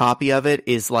physical copy of it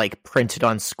is like printed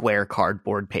on square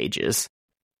cardboard pages.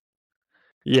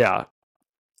 Yeah.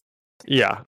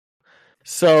 Yeah.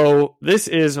 So this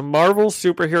is Marvel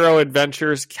Superhero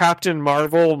Adventures Captain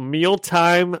Marvel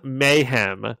Mealtime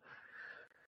Mayhem.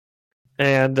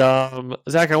 And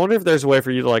Zach, I wonder if there's a way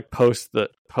for you to like post the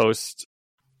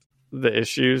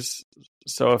issues.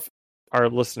 So if our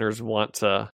listeners want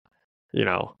to,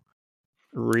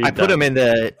 read I put them in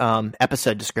the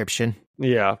episode description.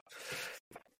 Yeah.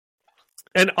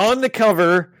 And on the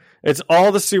cover, it's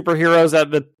all the superheroes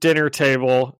at the dinner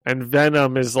table, and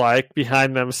Venom is like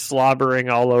behind them slobbering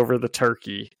all over the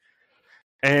turkey.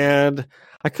 And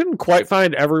I couldn't quite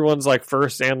find everyone's like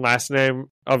first and last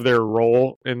name of their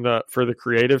role for the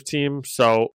creative team.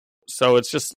 So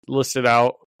it's just listed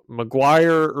out: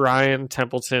 McGuire, Ryan,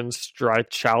 Templeton,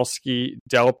 Strychowski,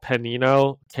 Del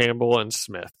Penino, Campbell, and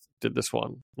Smith did this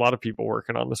one. A lot of people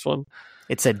working on this one.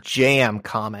 It's a jam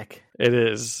comic. It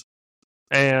is.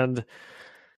 And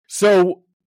so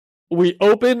we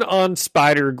open on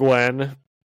Spider-Gwen,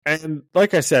 and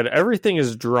like I said, everything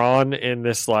is drawn in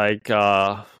this like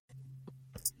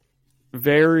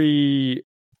very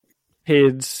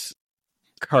kids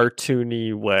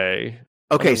cartoony way.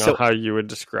 Okay, I don't know how you would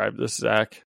describe this,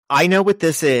 Zach. I know what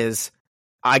this is.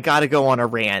 I gotta go on a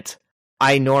rant.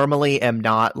 I normally am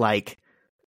not like,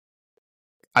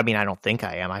 I mean, I don't think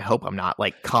I am. I hope I'm not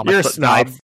like comic book guy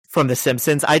from The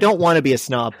Simpsons. I don't want to be a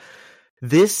snob.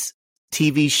 This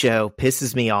TV show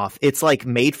pisses me off. It's like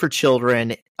made for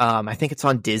children. I think it's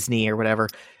on Disney or whatever.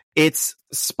 It's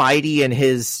Spidey and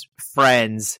his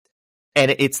friends, and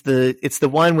it's the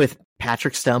one with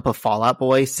Patrick Stump of Fall Out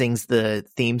Boy sings the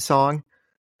theme song.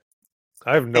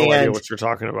 I have no idea what you're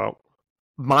talking about.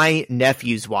 My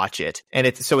nephews watch it, and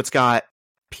it's got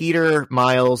Peter,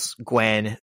 Miles,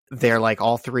 Gwen. They're like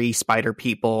all three spider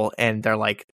people, and they're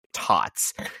like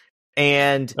tots.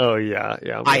 And oh yeah.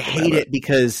 I hate it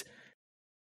because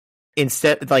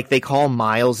instead, like, they call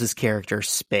Miles's character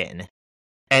Spin,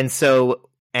 and so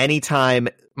anytime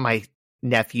my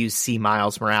nephews see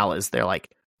Miles Morales, they're like,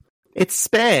 it's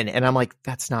Spen. And I'm like,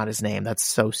 that's not his name. That's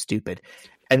so stupid.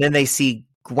 And then they see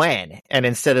Gwen. And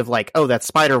instead of like, oh, that's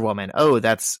Spider-Woman. Oh,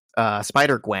 that's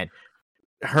Spider-Gwen.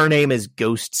 Her name is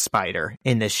Ghost Spider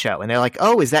in this show. And they're like,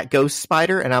 oh, is that Ghost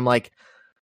Spider? And I'm like,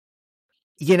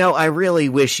 I really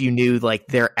wish you knew like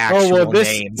their actual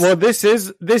names. Well, this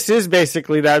is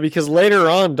basically that, because later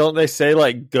on, don't they say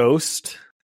like Ghost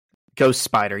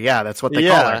Spider? Yeah, that's what they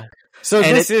call her. So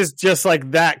and this is just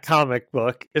like that comic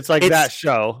book. It's like that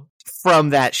show.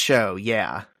 From that show,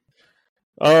 yeah.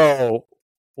 Oh,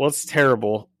 well, it's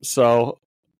terrible. So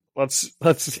let's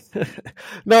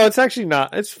no, it's actually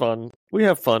not. It's fun. We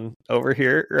have fun over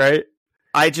here, right?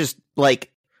 I just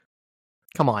like,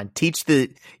 come on,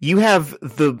 you have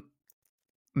the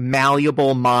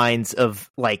malleable minds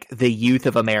of like the youth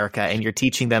of America, and you're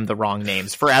teaching them the wrong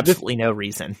names for absolutely no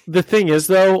reason. The thing is,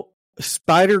 though,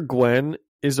 Spider-Gwen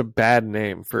is a bad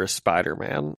name for a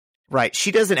Spider-Man. Right.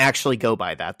 She doesn't actually go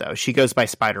by that, though. She goes by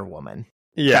Spider-Woman.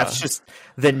 Yeah. That's just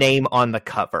the name on the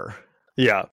cover.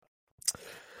 Yeah.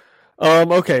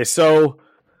 Okay, so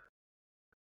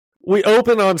we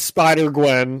open on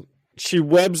Spider-Gwen. She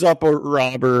webs up a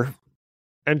robber,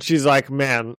 and she's like,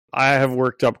 man, I have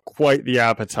worked up quite the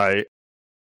appetite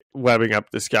webbing up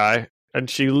this guy. And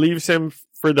she leaves him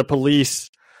for the police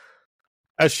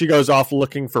as she goes off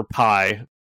looking for pie.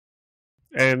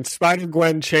 And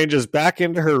Spider-Gwen changes back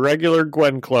into her regular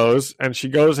Gwen clothes, and she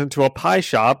goes into a pie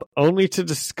shop, only to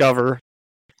discover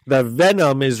that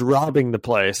Venom is robbing the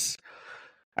place.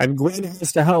 And Gwen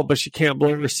has to help, but she can't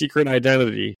blow her secret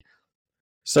identity.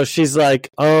 So she's like,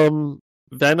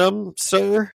 Venom,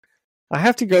 sir? I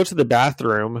have to go to the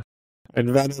bathroom. And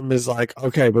Venom is like,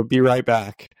 okay, but be right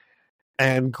back.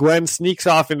 And Gwen sneaks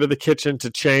off into the kitchen to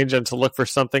change and to look for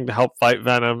something to help fight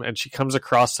Venom, and she comes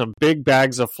across some big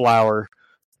bags of flour.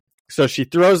 So she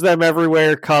throws them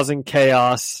everywhere, causing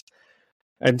chaos.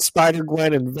 And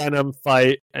Spider-Gwen and Venom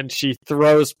fight, and she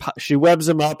webs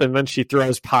him up, and then she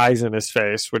throws pies in his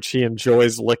face, which he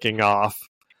enjoys licking off.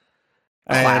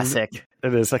 Classic.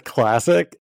 And it is a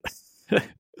classic.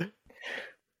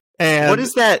 And what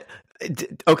is that?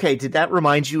 Okay, did that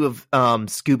remind you of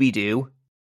Scooby-Doo?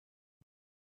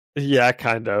 Yeah,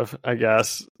 kind of, I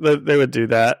guess. They would do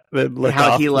that. They'd lick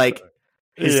how off he like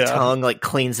his tongue like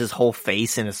cleans his whole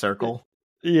face in a circle.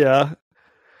 Yeah.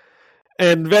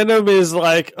 And Venom is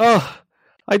like, oh,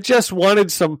 I just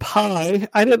wanted some pie.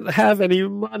 I didn't have any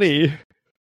money.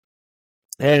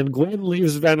 And Gwen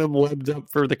leaves Venom webbed up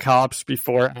for the cops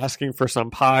before asking for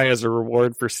some pie as a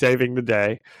reward for saving the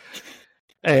day.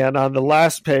 And on the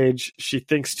last page, she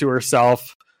thinks to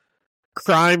herself,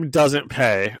 crime doesn't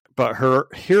pay, but her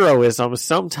heroism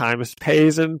sometimes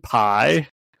pays in pie.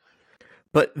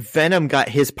 But Venom got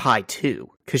his pie too,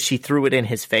 because she threw it in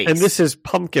his face. And this is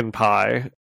pumpkin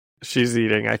pie she's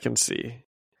eating, I can see.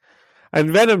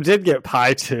 And Venom did get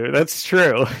pie too, that's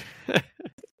true.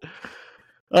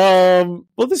 Well,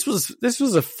 this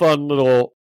was a fun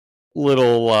little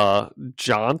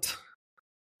jaunt.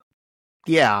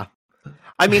 Yeah.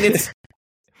 I mean,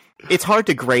 it's hard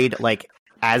to grade like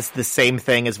as the same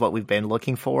thing as what we've been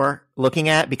looking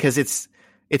at, because it's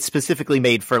specifically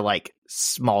made for like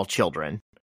small children.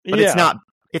 But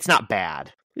it's not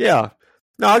bad. Yeah.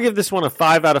 No, I'll give this one a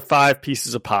 5 out of 5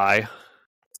 pieces of pie.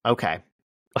 Okay.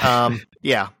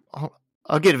 Yeah.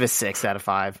 I'll give it a 6 out of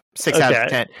 5. 6 out of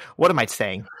 10. What am I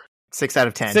saying? 6 out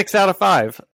of 10. 6 out of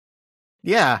 5.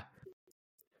 Yeah.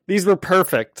 These were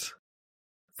perfect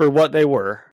for what they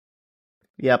were.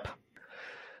 Yep.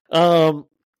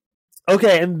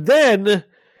 Okay, and then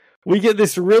we get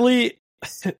this we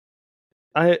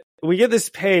get this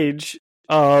page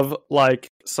of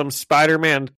like some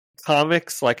Spider-Man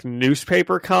comics, like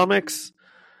newspaper comics.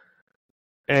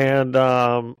 And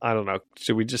I don't know,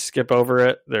 should we just skip over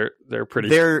it? They're pretty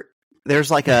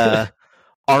There's like a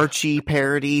Archie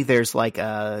parody, there's like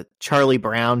a Charlie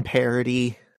Brown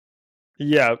parody.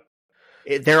 Yeah.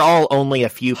 They're all only a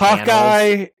few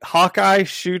panels. Hawkeye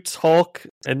shoots Hulk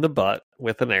in the butt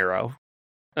with an arrow,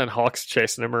 and Hulk's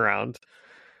chasing him around.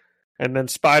 And then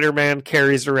Spider-Man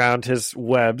carries around his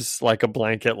webs like a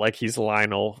blanket, like he's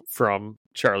Lionel from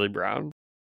Charlie Brown.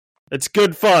 It's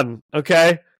good fun,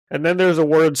 okay? And then there's a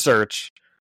word search.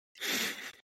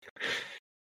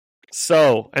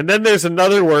 So, and then there's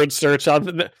another word search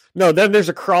then there's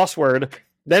a crossword.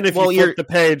 Then if you flip the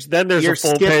page, then there's a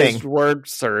full-page word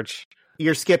search.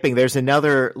 You're skipping. There's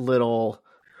another little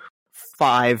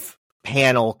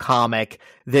 5-panel comic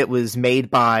that was made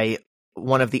by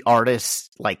one of the artists,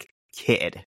 like,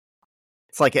 kid.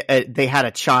 It's like they had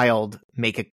a child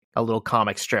make a little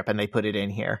comic strip, and they put it in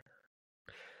here.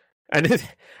 and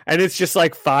it's just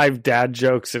like 5 dad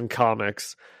jokes in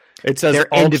comics. It says They're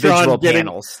individual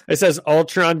panels. It says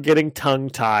Ultron getting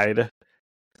tongue-tied.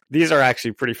 These are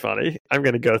actually pretty funny. I'm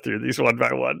going to go through these one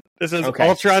by one. This is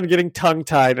Ultron getting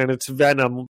tongue-tied, and it's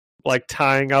Venom like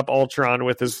tying up Ultron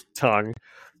with his tongue.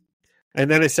 And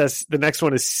then it says the next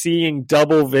one is seeing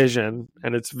double vision,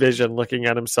 and it's Vision looking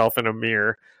at himself in a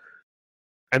mirror.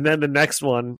 And then the next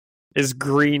one is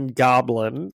Green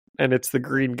Goblin, and it's the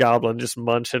Green Goblin just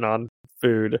munching on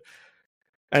food.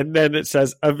 And then it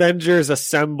says Avengers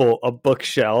assemble a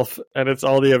bookshelf, and it's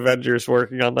all the Avengers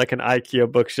working on like an IKEA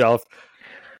bookshelf.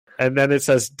 And then it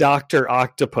says Dr.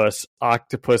 Octopus,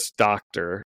 Octopus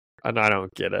Doctor, and I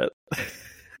don't get it.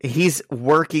 He's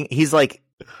like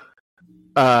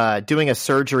doing a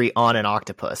surgery on an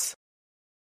octopus.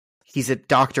 He's a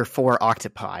doctor for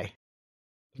octopi.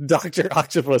 Dr.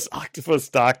 Octopus, Octopus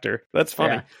Doctor. That's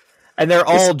funny. Yeah. And they're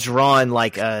all drawn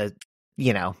like a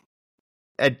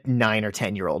 9 or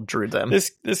 10-year-old drew them.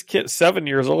 This kid, 7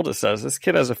 years old, it says. This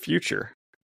kid has a future.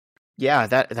 Yeah,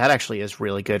 that actually is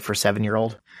really good for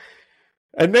 7-year-old.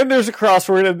 And then there's a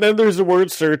crossword, and then there's a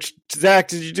word search. Zach,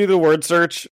 did you do the word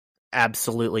search?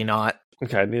 Absolutely not.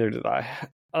 Okay, neither did I.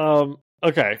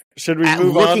 Okay, should we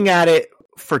move on? Looking at it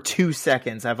for 2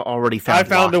 seconds, I've already found I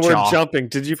found the word lockjaw. jumping.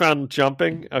 Did you find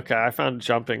jumping? Okay, I found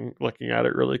jumping looking at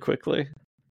it really quickly.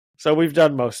 So we've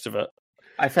done most of it.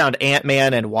 I found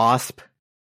Ant-Man and Wasp.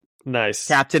 Nice.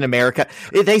 Captain America.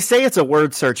 They say it's a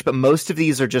word search, but most of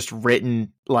these are just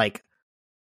written like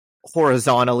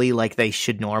horizontally like they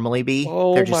should normally be.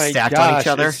 Oh, they're just my stacked gosh, on each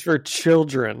other. It's for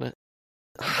children.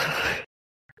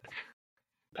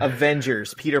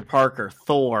 Avengers, Peter Parker,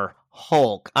 Thor,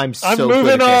 Hulk. I'm moving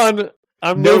good at this. on.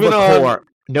 I'm moving on.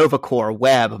 Nova Corps,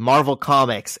 Web, Marvel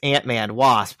Comics, Ant-Man,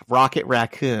 Wasp, Rocket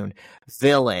Raccoon,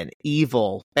 Villain,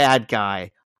 Evil, Bad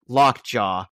Guy,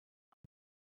 Lockjaw.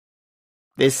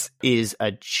 This is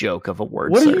a joke of a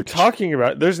word search. What are you talking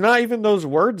about? There's not even those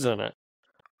words in it.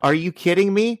 Are you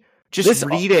kidding me? Just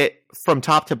read it from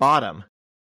top to bottom.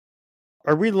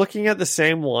 Are we looking at the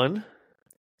same one?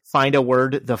 Find a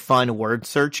word, the fun word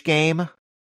search game.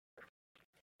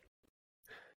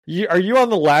 Are you on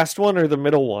the last one or the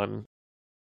middle one?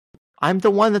 I'm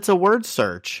the one that's a word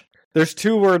search. There's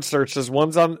 2 word searches.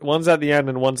 One's at the end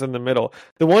and one's in the middle.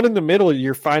 The one in the middle,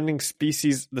 you're finding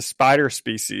species, the spider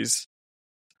species.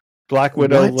 Black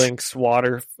Widow, lynx,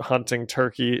 water hunting,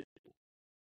 turkey,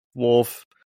 wolf.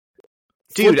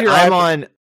 Dude,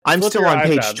 I'm still on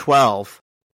page iPad. 12.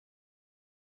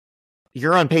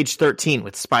 You're on page 13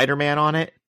 with Spider-Man on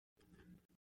it.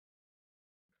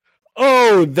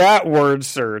 Oh, that word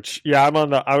search. Yeah,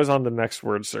 I was on the next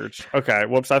word search. Okay,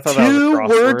 whoops, I thought that was a 2 crossword.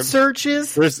 word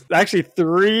searches? There's actually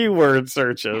 3 word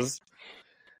searches.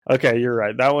 Okay, you're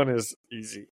right. That one is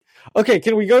easy. Okay,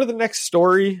 can we go to the next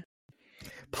story?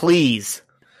 Please.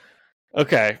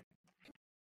 Okay.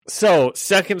 So,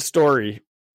 second story.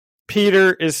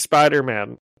 Peter is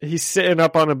Spider-Man. He's sitting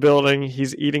up on a building.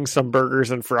 He's eating some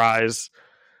burgers and fries.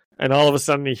 And all of a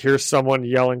sudden he hears someone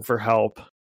yelling for help.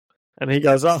 And he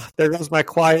goes, oh, there goes my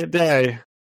quiet day.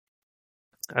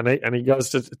 And he goes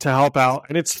to help out.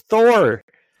 And it's Thor.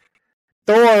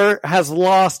 Thor has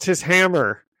lost his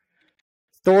hammer.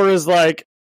 Thor is like,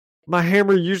 my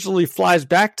hammer usually flies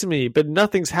back to me, but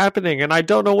nothing's happening, and I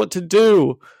don't know what to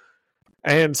do.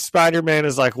 And Spider-Man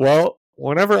is like, well,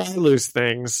 whenever I lose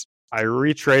things, I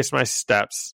retrace my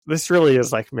steps. This really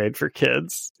is like made for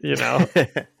kids, you know?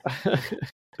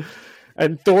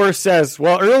 And Thor says,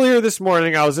 well, earlier this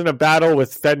morning, I was in a battle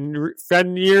with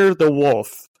Fenrir the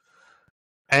Wolf.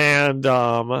 And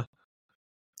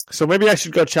so maybe I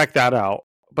should go check that out,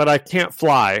 but I can't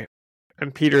fly.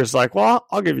 And Peter's like, well,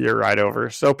 I'll give you a ride over.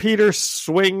 So Peter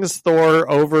swings Thor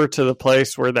over to the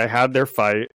place where they had their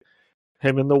fight,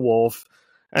 him and the wolf.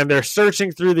 And they're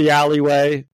searching through the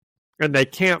alleyway, and they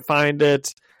can't find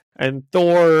it. And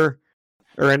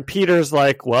Peter's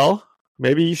like, well,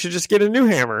 maybe you should just get a new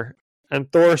hammer.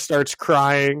 And Thor starts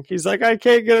crying. He's like, I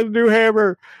can't get a new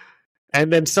hammer.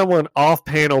 And then someone off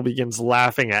panel begins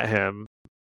laughing at him.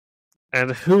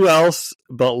 And who else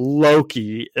but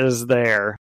Loki is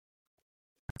there?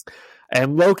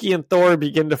 And Loki and Thor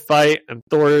begin to fight, and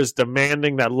Thor is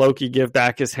demanding that Loki give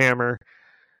back his hammer.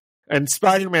 And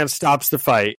Spider-Man stops the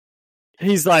fight.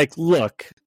 He's like, look,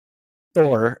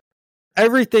 Thor,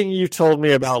 everything you told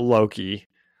me about Loki,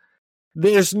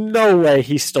 there's no way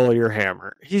he stole your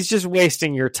hammer. He's just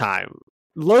wasting your time.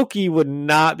 Loki would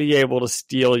not be able to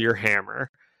steal your hammer.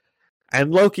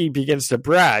 And Loki begins to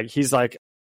brag. He's like,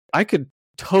 I could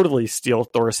totally steal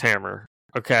Thor's hammer,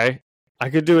 okay? I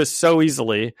could do it so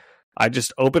easily. I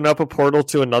just open up a portal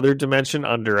to another dimension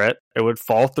under it. It would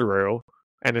fall through.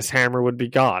 and his hammer would be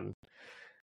gone.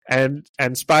 And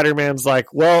Spider-Man's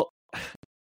like, well,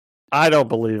 I don't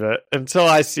believe it. Until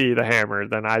I see the hammer,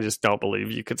 then I just don't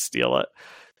believe you could steal it.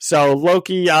 So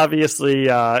Loki obviously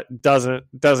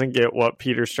doesn't get what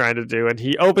Peter's trying to do, and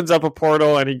he opens up a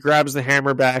portal and he grabs the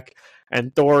hammer back,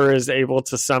 and Thor is able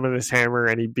to summon his hammer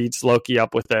and he beats Loki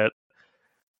up with it.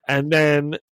 And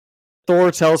then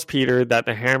Thor tells Peter that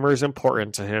the hammer is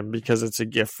important to him because it's a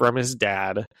gift from his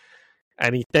dad,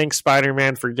 and he thanks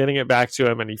Spider-Man for getting it back to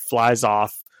him, and he flies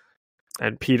off.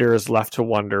 And Peter is left to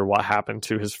wonder what happened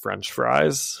to his French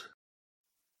fries.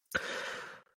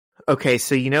 Okay,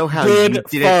 so you know how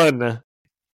fun.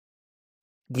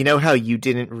 You know how you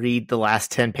didn't read the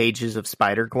last 10 pages of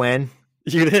Spider-Gwen?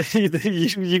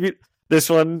 This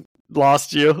one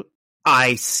lost you.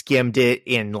 I skimmed it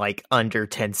in like under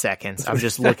 10 seconds. I'm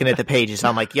just looking at the pages.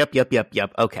 I'm like, yep.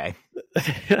 Okay.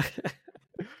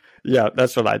 Yeah,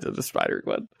 that's what I did to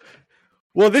Spider-Gwen.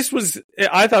 Well,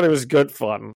 I thought it was good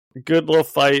fun. Good little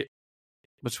fight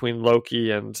between Loki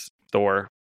and Thor.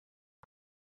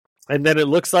 And then it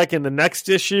looks like in the next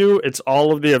issue, it's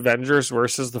all of the Avengers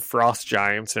versus the Frost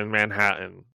Giants in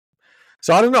Manhattan.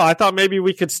 So I don't know. I thought maybe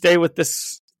we could stay with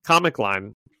this comic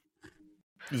line.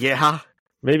 Yeah.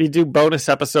 Maybe do bonus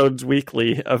episodes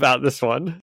weekly about this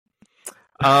one.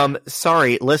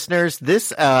 Sorry, listeners.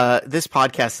 This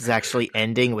podcast is actually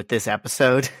ending with this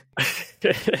episode.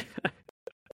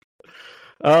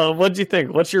 What do you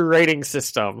think? What's your rating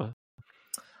system?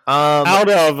 Out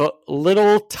of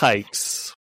Little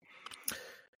Tykes.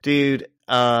 Dude,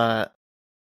 I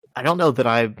don't know that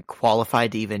I'm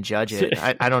qualified to even judge it.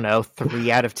 I don't know,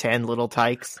 3 out of 10 Little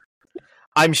Tykes.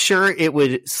 I'm sure it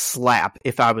would slap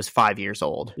if I was 5 years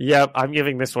old. Yep, I'm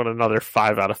giving this one another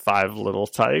 5 out of 5 Little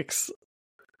Tykes.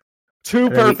 2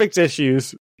 perfect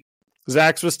issues.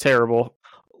 Zach's was terrible.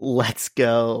 Let's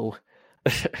go.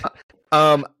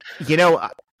 You know,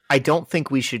 I don't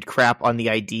think we should crap on the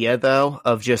idea, though,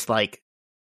 of just, like,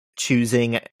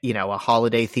 choosing, you know, a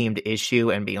holiday-themed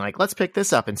issue and being like, let's pick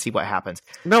this up and see what happens.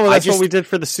 No, that's what we did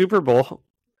for the Super Bowl.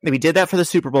 We did that for the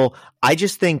Super Bowl. I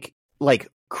just think, like,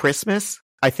 Christmas,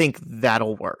 I think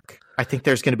that'll work. I think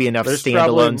there's going to be enough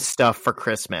standalone stuff for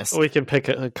Christmas. We can pick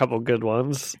a couple good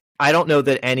ones. I don't know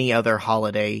that any other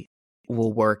holiday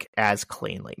will work as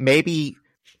cleanly. Maybe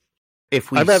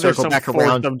if we circle back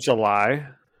around 4th of July.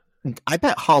 I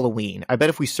bet Halloween. I bet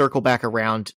if we circle back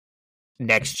around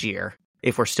next year,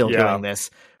 if we're still doing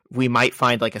this, we might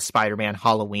find like a Spider-Man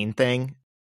Halloween thing.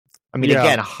 I mean,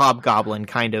 again, a Hobgoblin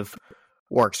kind of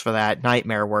works for that.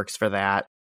 Nightmare works for that.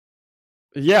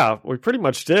 Yeah, we pretty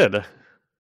much did.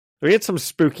 We had some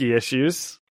spooky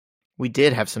issues. We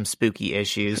did have some spooky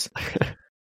issues.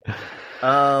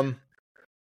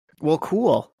 Well,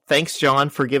 cool. Thanks, John,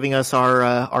 for giving us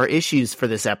our issues for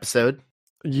this episode.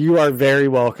 You are very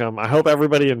welcome. I hope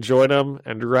everybody enjoyed them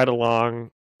and read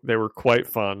along. They were quite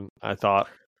fun, I thought.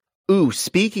 Ooh,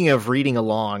 speaking of reading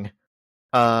along,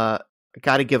 got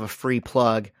to give a free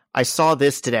plug. I saw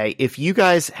this today. If you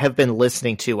guys have been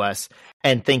listening to us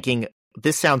and thinking,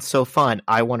 this sounds so fun,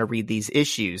 I want to read these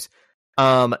issues,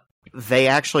 they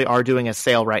actually are doing a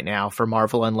sale right now for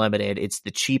Marvel Unlimited. It's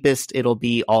the cheapest it'll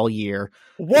be all year.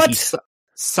 What?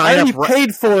 I already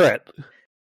paid for it.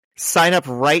 Sign up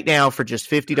right now for just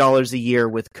 $50 a year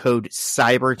with code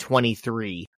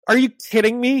CYBER23. Are you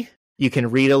kidding me? You can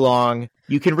read along.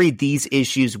 You can read these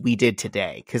issues we did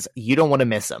today because you don't want to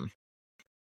miss them.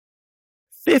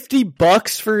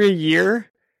 $50 for a year?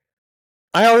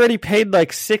 I already paid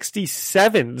like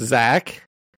 $67, Zach.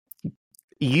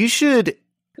 You should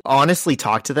honestly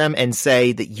talk to them and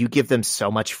say that you give them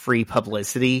so much free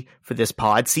publicity for this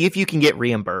pod. See if you can get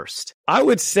reimbursed. I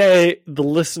would say the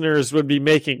listeners would be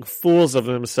making fools of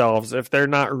themselves if they're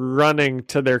not running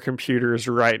to their computers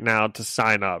right now to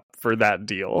sign up for that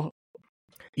deal.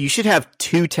 You should have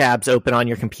 2 tabs open on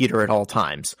your computer at all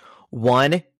times.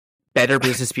 1,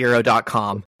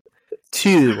 betterbusinessbureau.com.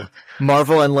 2,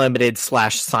 Marvel Unlimited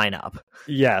 /sign up.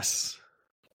 Yes.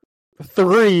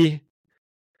 3,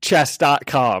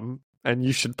 chess.com, and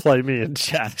you should play me in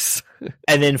chess.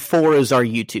 And then 4 is our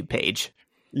YouTube page.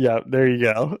 Yeah, there you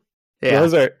go. Yeah.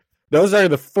 Those are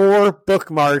the 4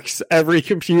 bookmarks every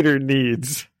computer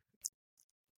needs.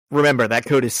 Remember, that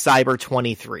code is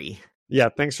CYBER23. Yeah,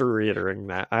 thanks for reiterating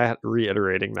that. I had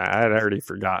already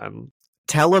forgotten.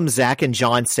 Tell them Zach and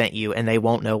John sent you, and they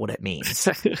won't know what it means.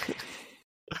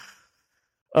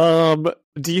 Do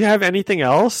you have anything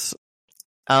else?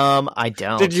 I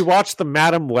don't. Did you watch the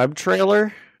Madam Web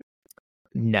trailer?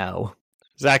 No.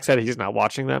 Zach said he's not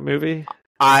watching that movie.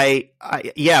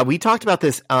 Yeah, we talked about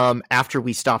this after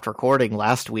we stopped recording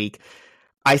last week.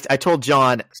 I told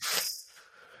John,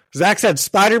 Zach said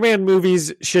Spider-Man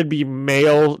movies should be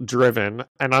male-driven,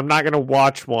 and I'm not going to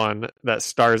watch one that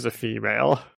stars a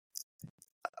female.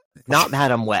 Not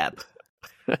Madam Web.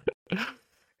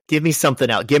 Give me something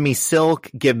else. Give me Silk.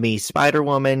 Give me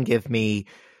Spider-Woman. Give me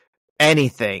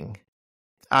anything.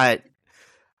 I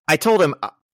told him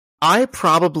I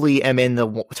probably am in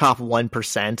the top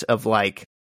 1% of like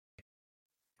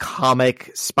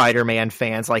comic Spider-Man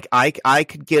fans. Like I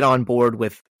could get on board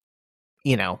with,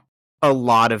 you know, a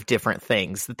lot of different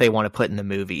things that they want to put in the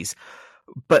movies,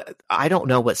 but I don't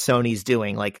know what Sony's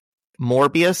doing. Like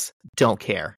Morbius, don't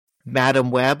care.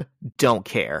 Madam Web, don't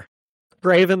care.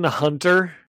 Raven the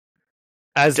Hunter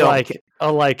as a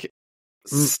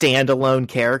standalone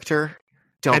character.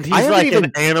 Don't. And he's like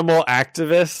an animal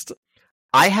activist.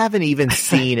 I haven't even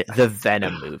seen the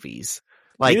Venom movies.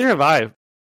 Like, neither have I.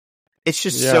 It's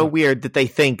just so weird that they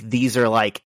think these are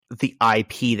like the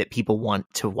IP that people want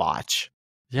to watch.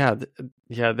 Yeah,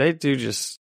 they do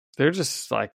they're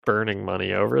just like burning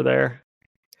money over there.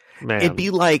 Man. It'd be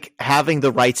like having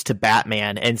the rights to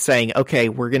Batman and saying, okay,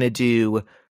 we're going to do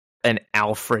an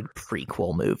Alfred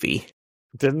prequel movie.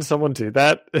 Didn't someone do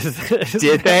that?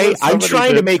 Did they? I'm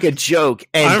trying to make a joke,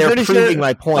 and they're proving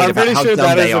my point about how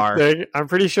dumb they are. I'm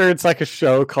pretty sure it's like a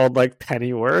show called like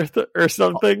Pennyworth or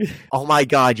something. Oh my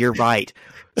God, you're right.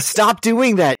 Stop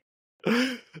doing that.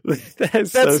 That's not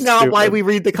stupid. why we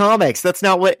read the comics. That's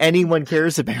not what anyone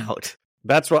cares about.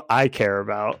 That's what I care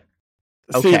about.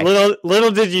 Okay. See,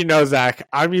 little did you know, Zach,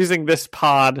 I'm using this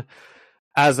pod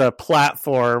as a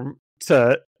platform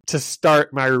to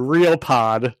start my real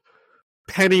pod,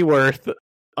 Pennyworth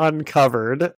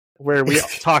Uncovered, where we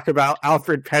talk about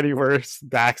Alfred Pennyworth's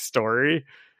backstory.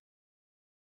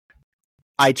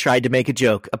 I tried to make a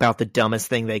joke about the dumbest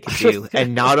thing they could do,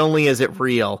 and not only is it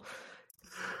real,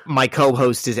 my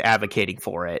co-host is advocating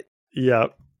for it.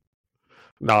 Yep.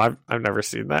 No, I've never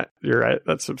seen that. You're right.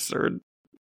 That's absurd.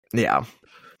 Yeah.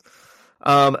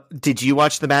 Did you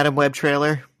watch the Madam Web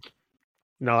trailer?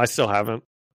 No, I still haven't.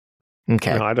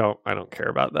 Okay. No, I don't care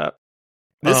about that.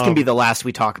 This can be the last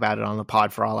we talk about it on the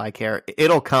pod for all I care.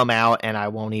 It'll come out and I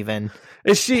won't even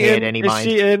pay it any mind.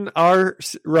 Is she in our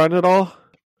run at all?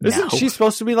 Isn't she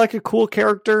supposed to be like a cool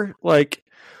character? Like,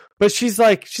 but she's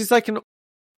like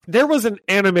there was an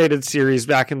animated series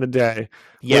back in the day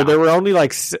where there were only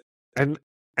like, and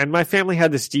my family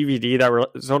had this DVD that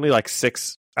was only like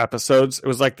 6 episodes. It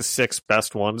was like the 6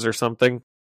 best ones or something.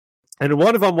 And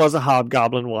one of them was a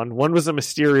Hobgoblin one was a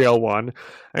Mysterio one,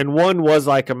 and one was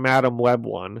like a Madam Web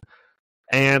one.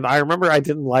 And I remember I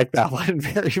didn't like that one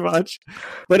very much.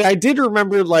 But I did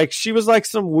remember like she was like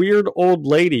some weird old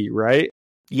lady, right?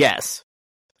 Yes.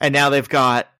 And now they've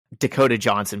got Dakota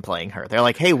Johnson playing her. They're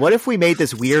like, hey, what if we made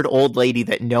this weird old lady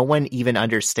that no one even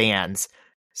understands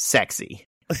sexy?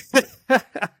 It's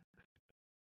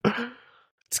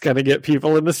gonna get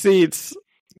people in the seats.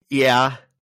 Yeah.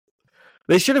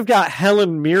 They should have got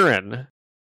Helen Mirren.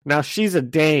 Now she's a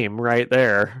dame right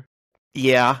there.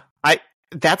 Yeah.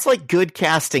 That's like good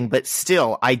casting, but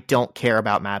still, I don't care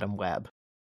about Madam Web.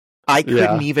 I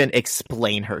couldn't even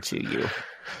explain her to you.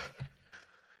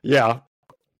 Yeah.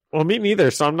 Well, me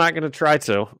neither, so I'm not going to try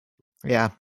to. Yeah.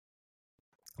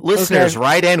 Listeners,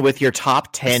 write in with your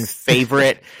top 10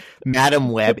 favorite Madam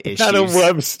Web issues. Madam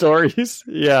Web stories.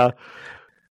 Yeah.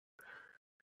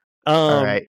 All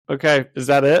right. Okay, is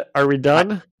that it? Are we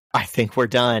done? I think we're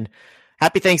done.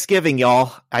 Happy Thanksgiving,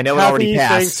 y'all. I know it already passed.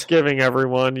 Happy Thanksgiving,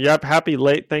 everyone. Yep, happy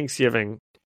late Thanksgiving.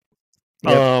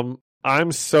 Yep.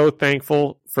 I'm so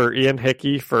thankful for Ian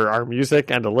Hickey for our music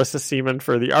and Alyssa Seaman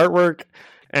for the artwork,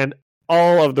 and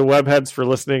all of the webheads for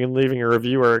listening and leaving a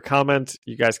review or a comment.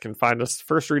 You guys can find us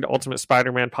First Read Ultimate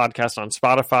Spider-Man podcast on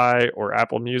Spotify or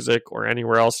Apple Music or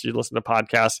anywhere else you listen to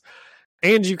podcasts.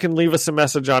 And you can leave us a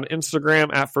message on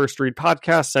Instagram at First Read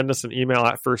Podcast, send us an email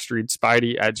at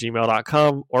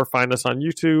firstreadspidey@gmail.com, or find us on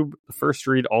YouTube, the First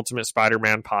Read Ultimate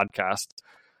Spider-Man Podcast.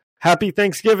 Happy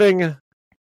Thanksgiving!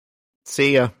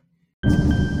 See ya.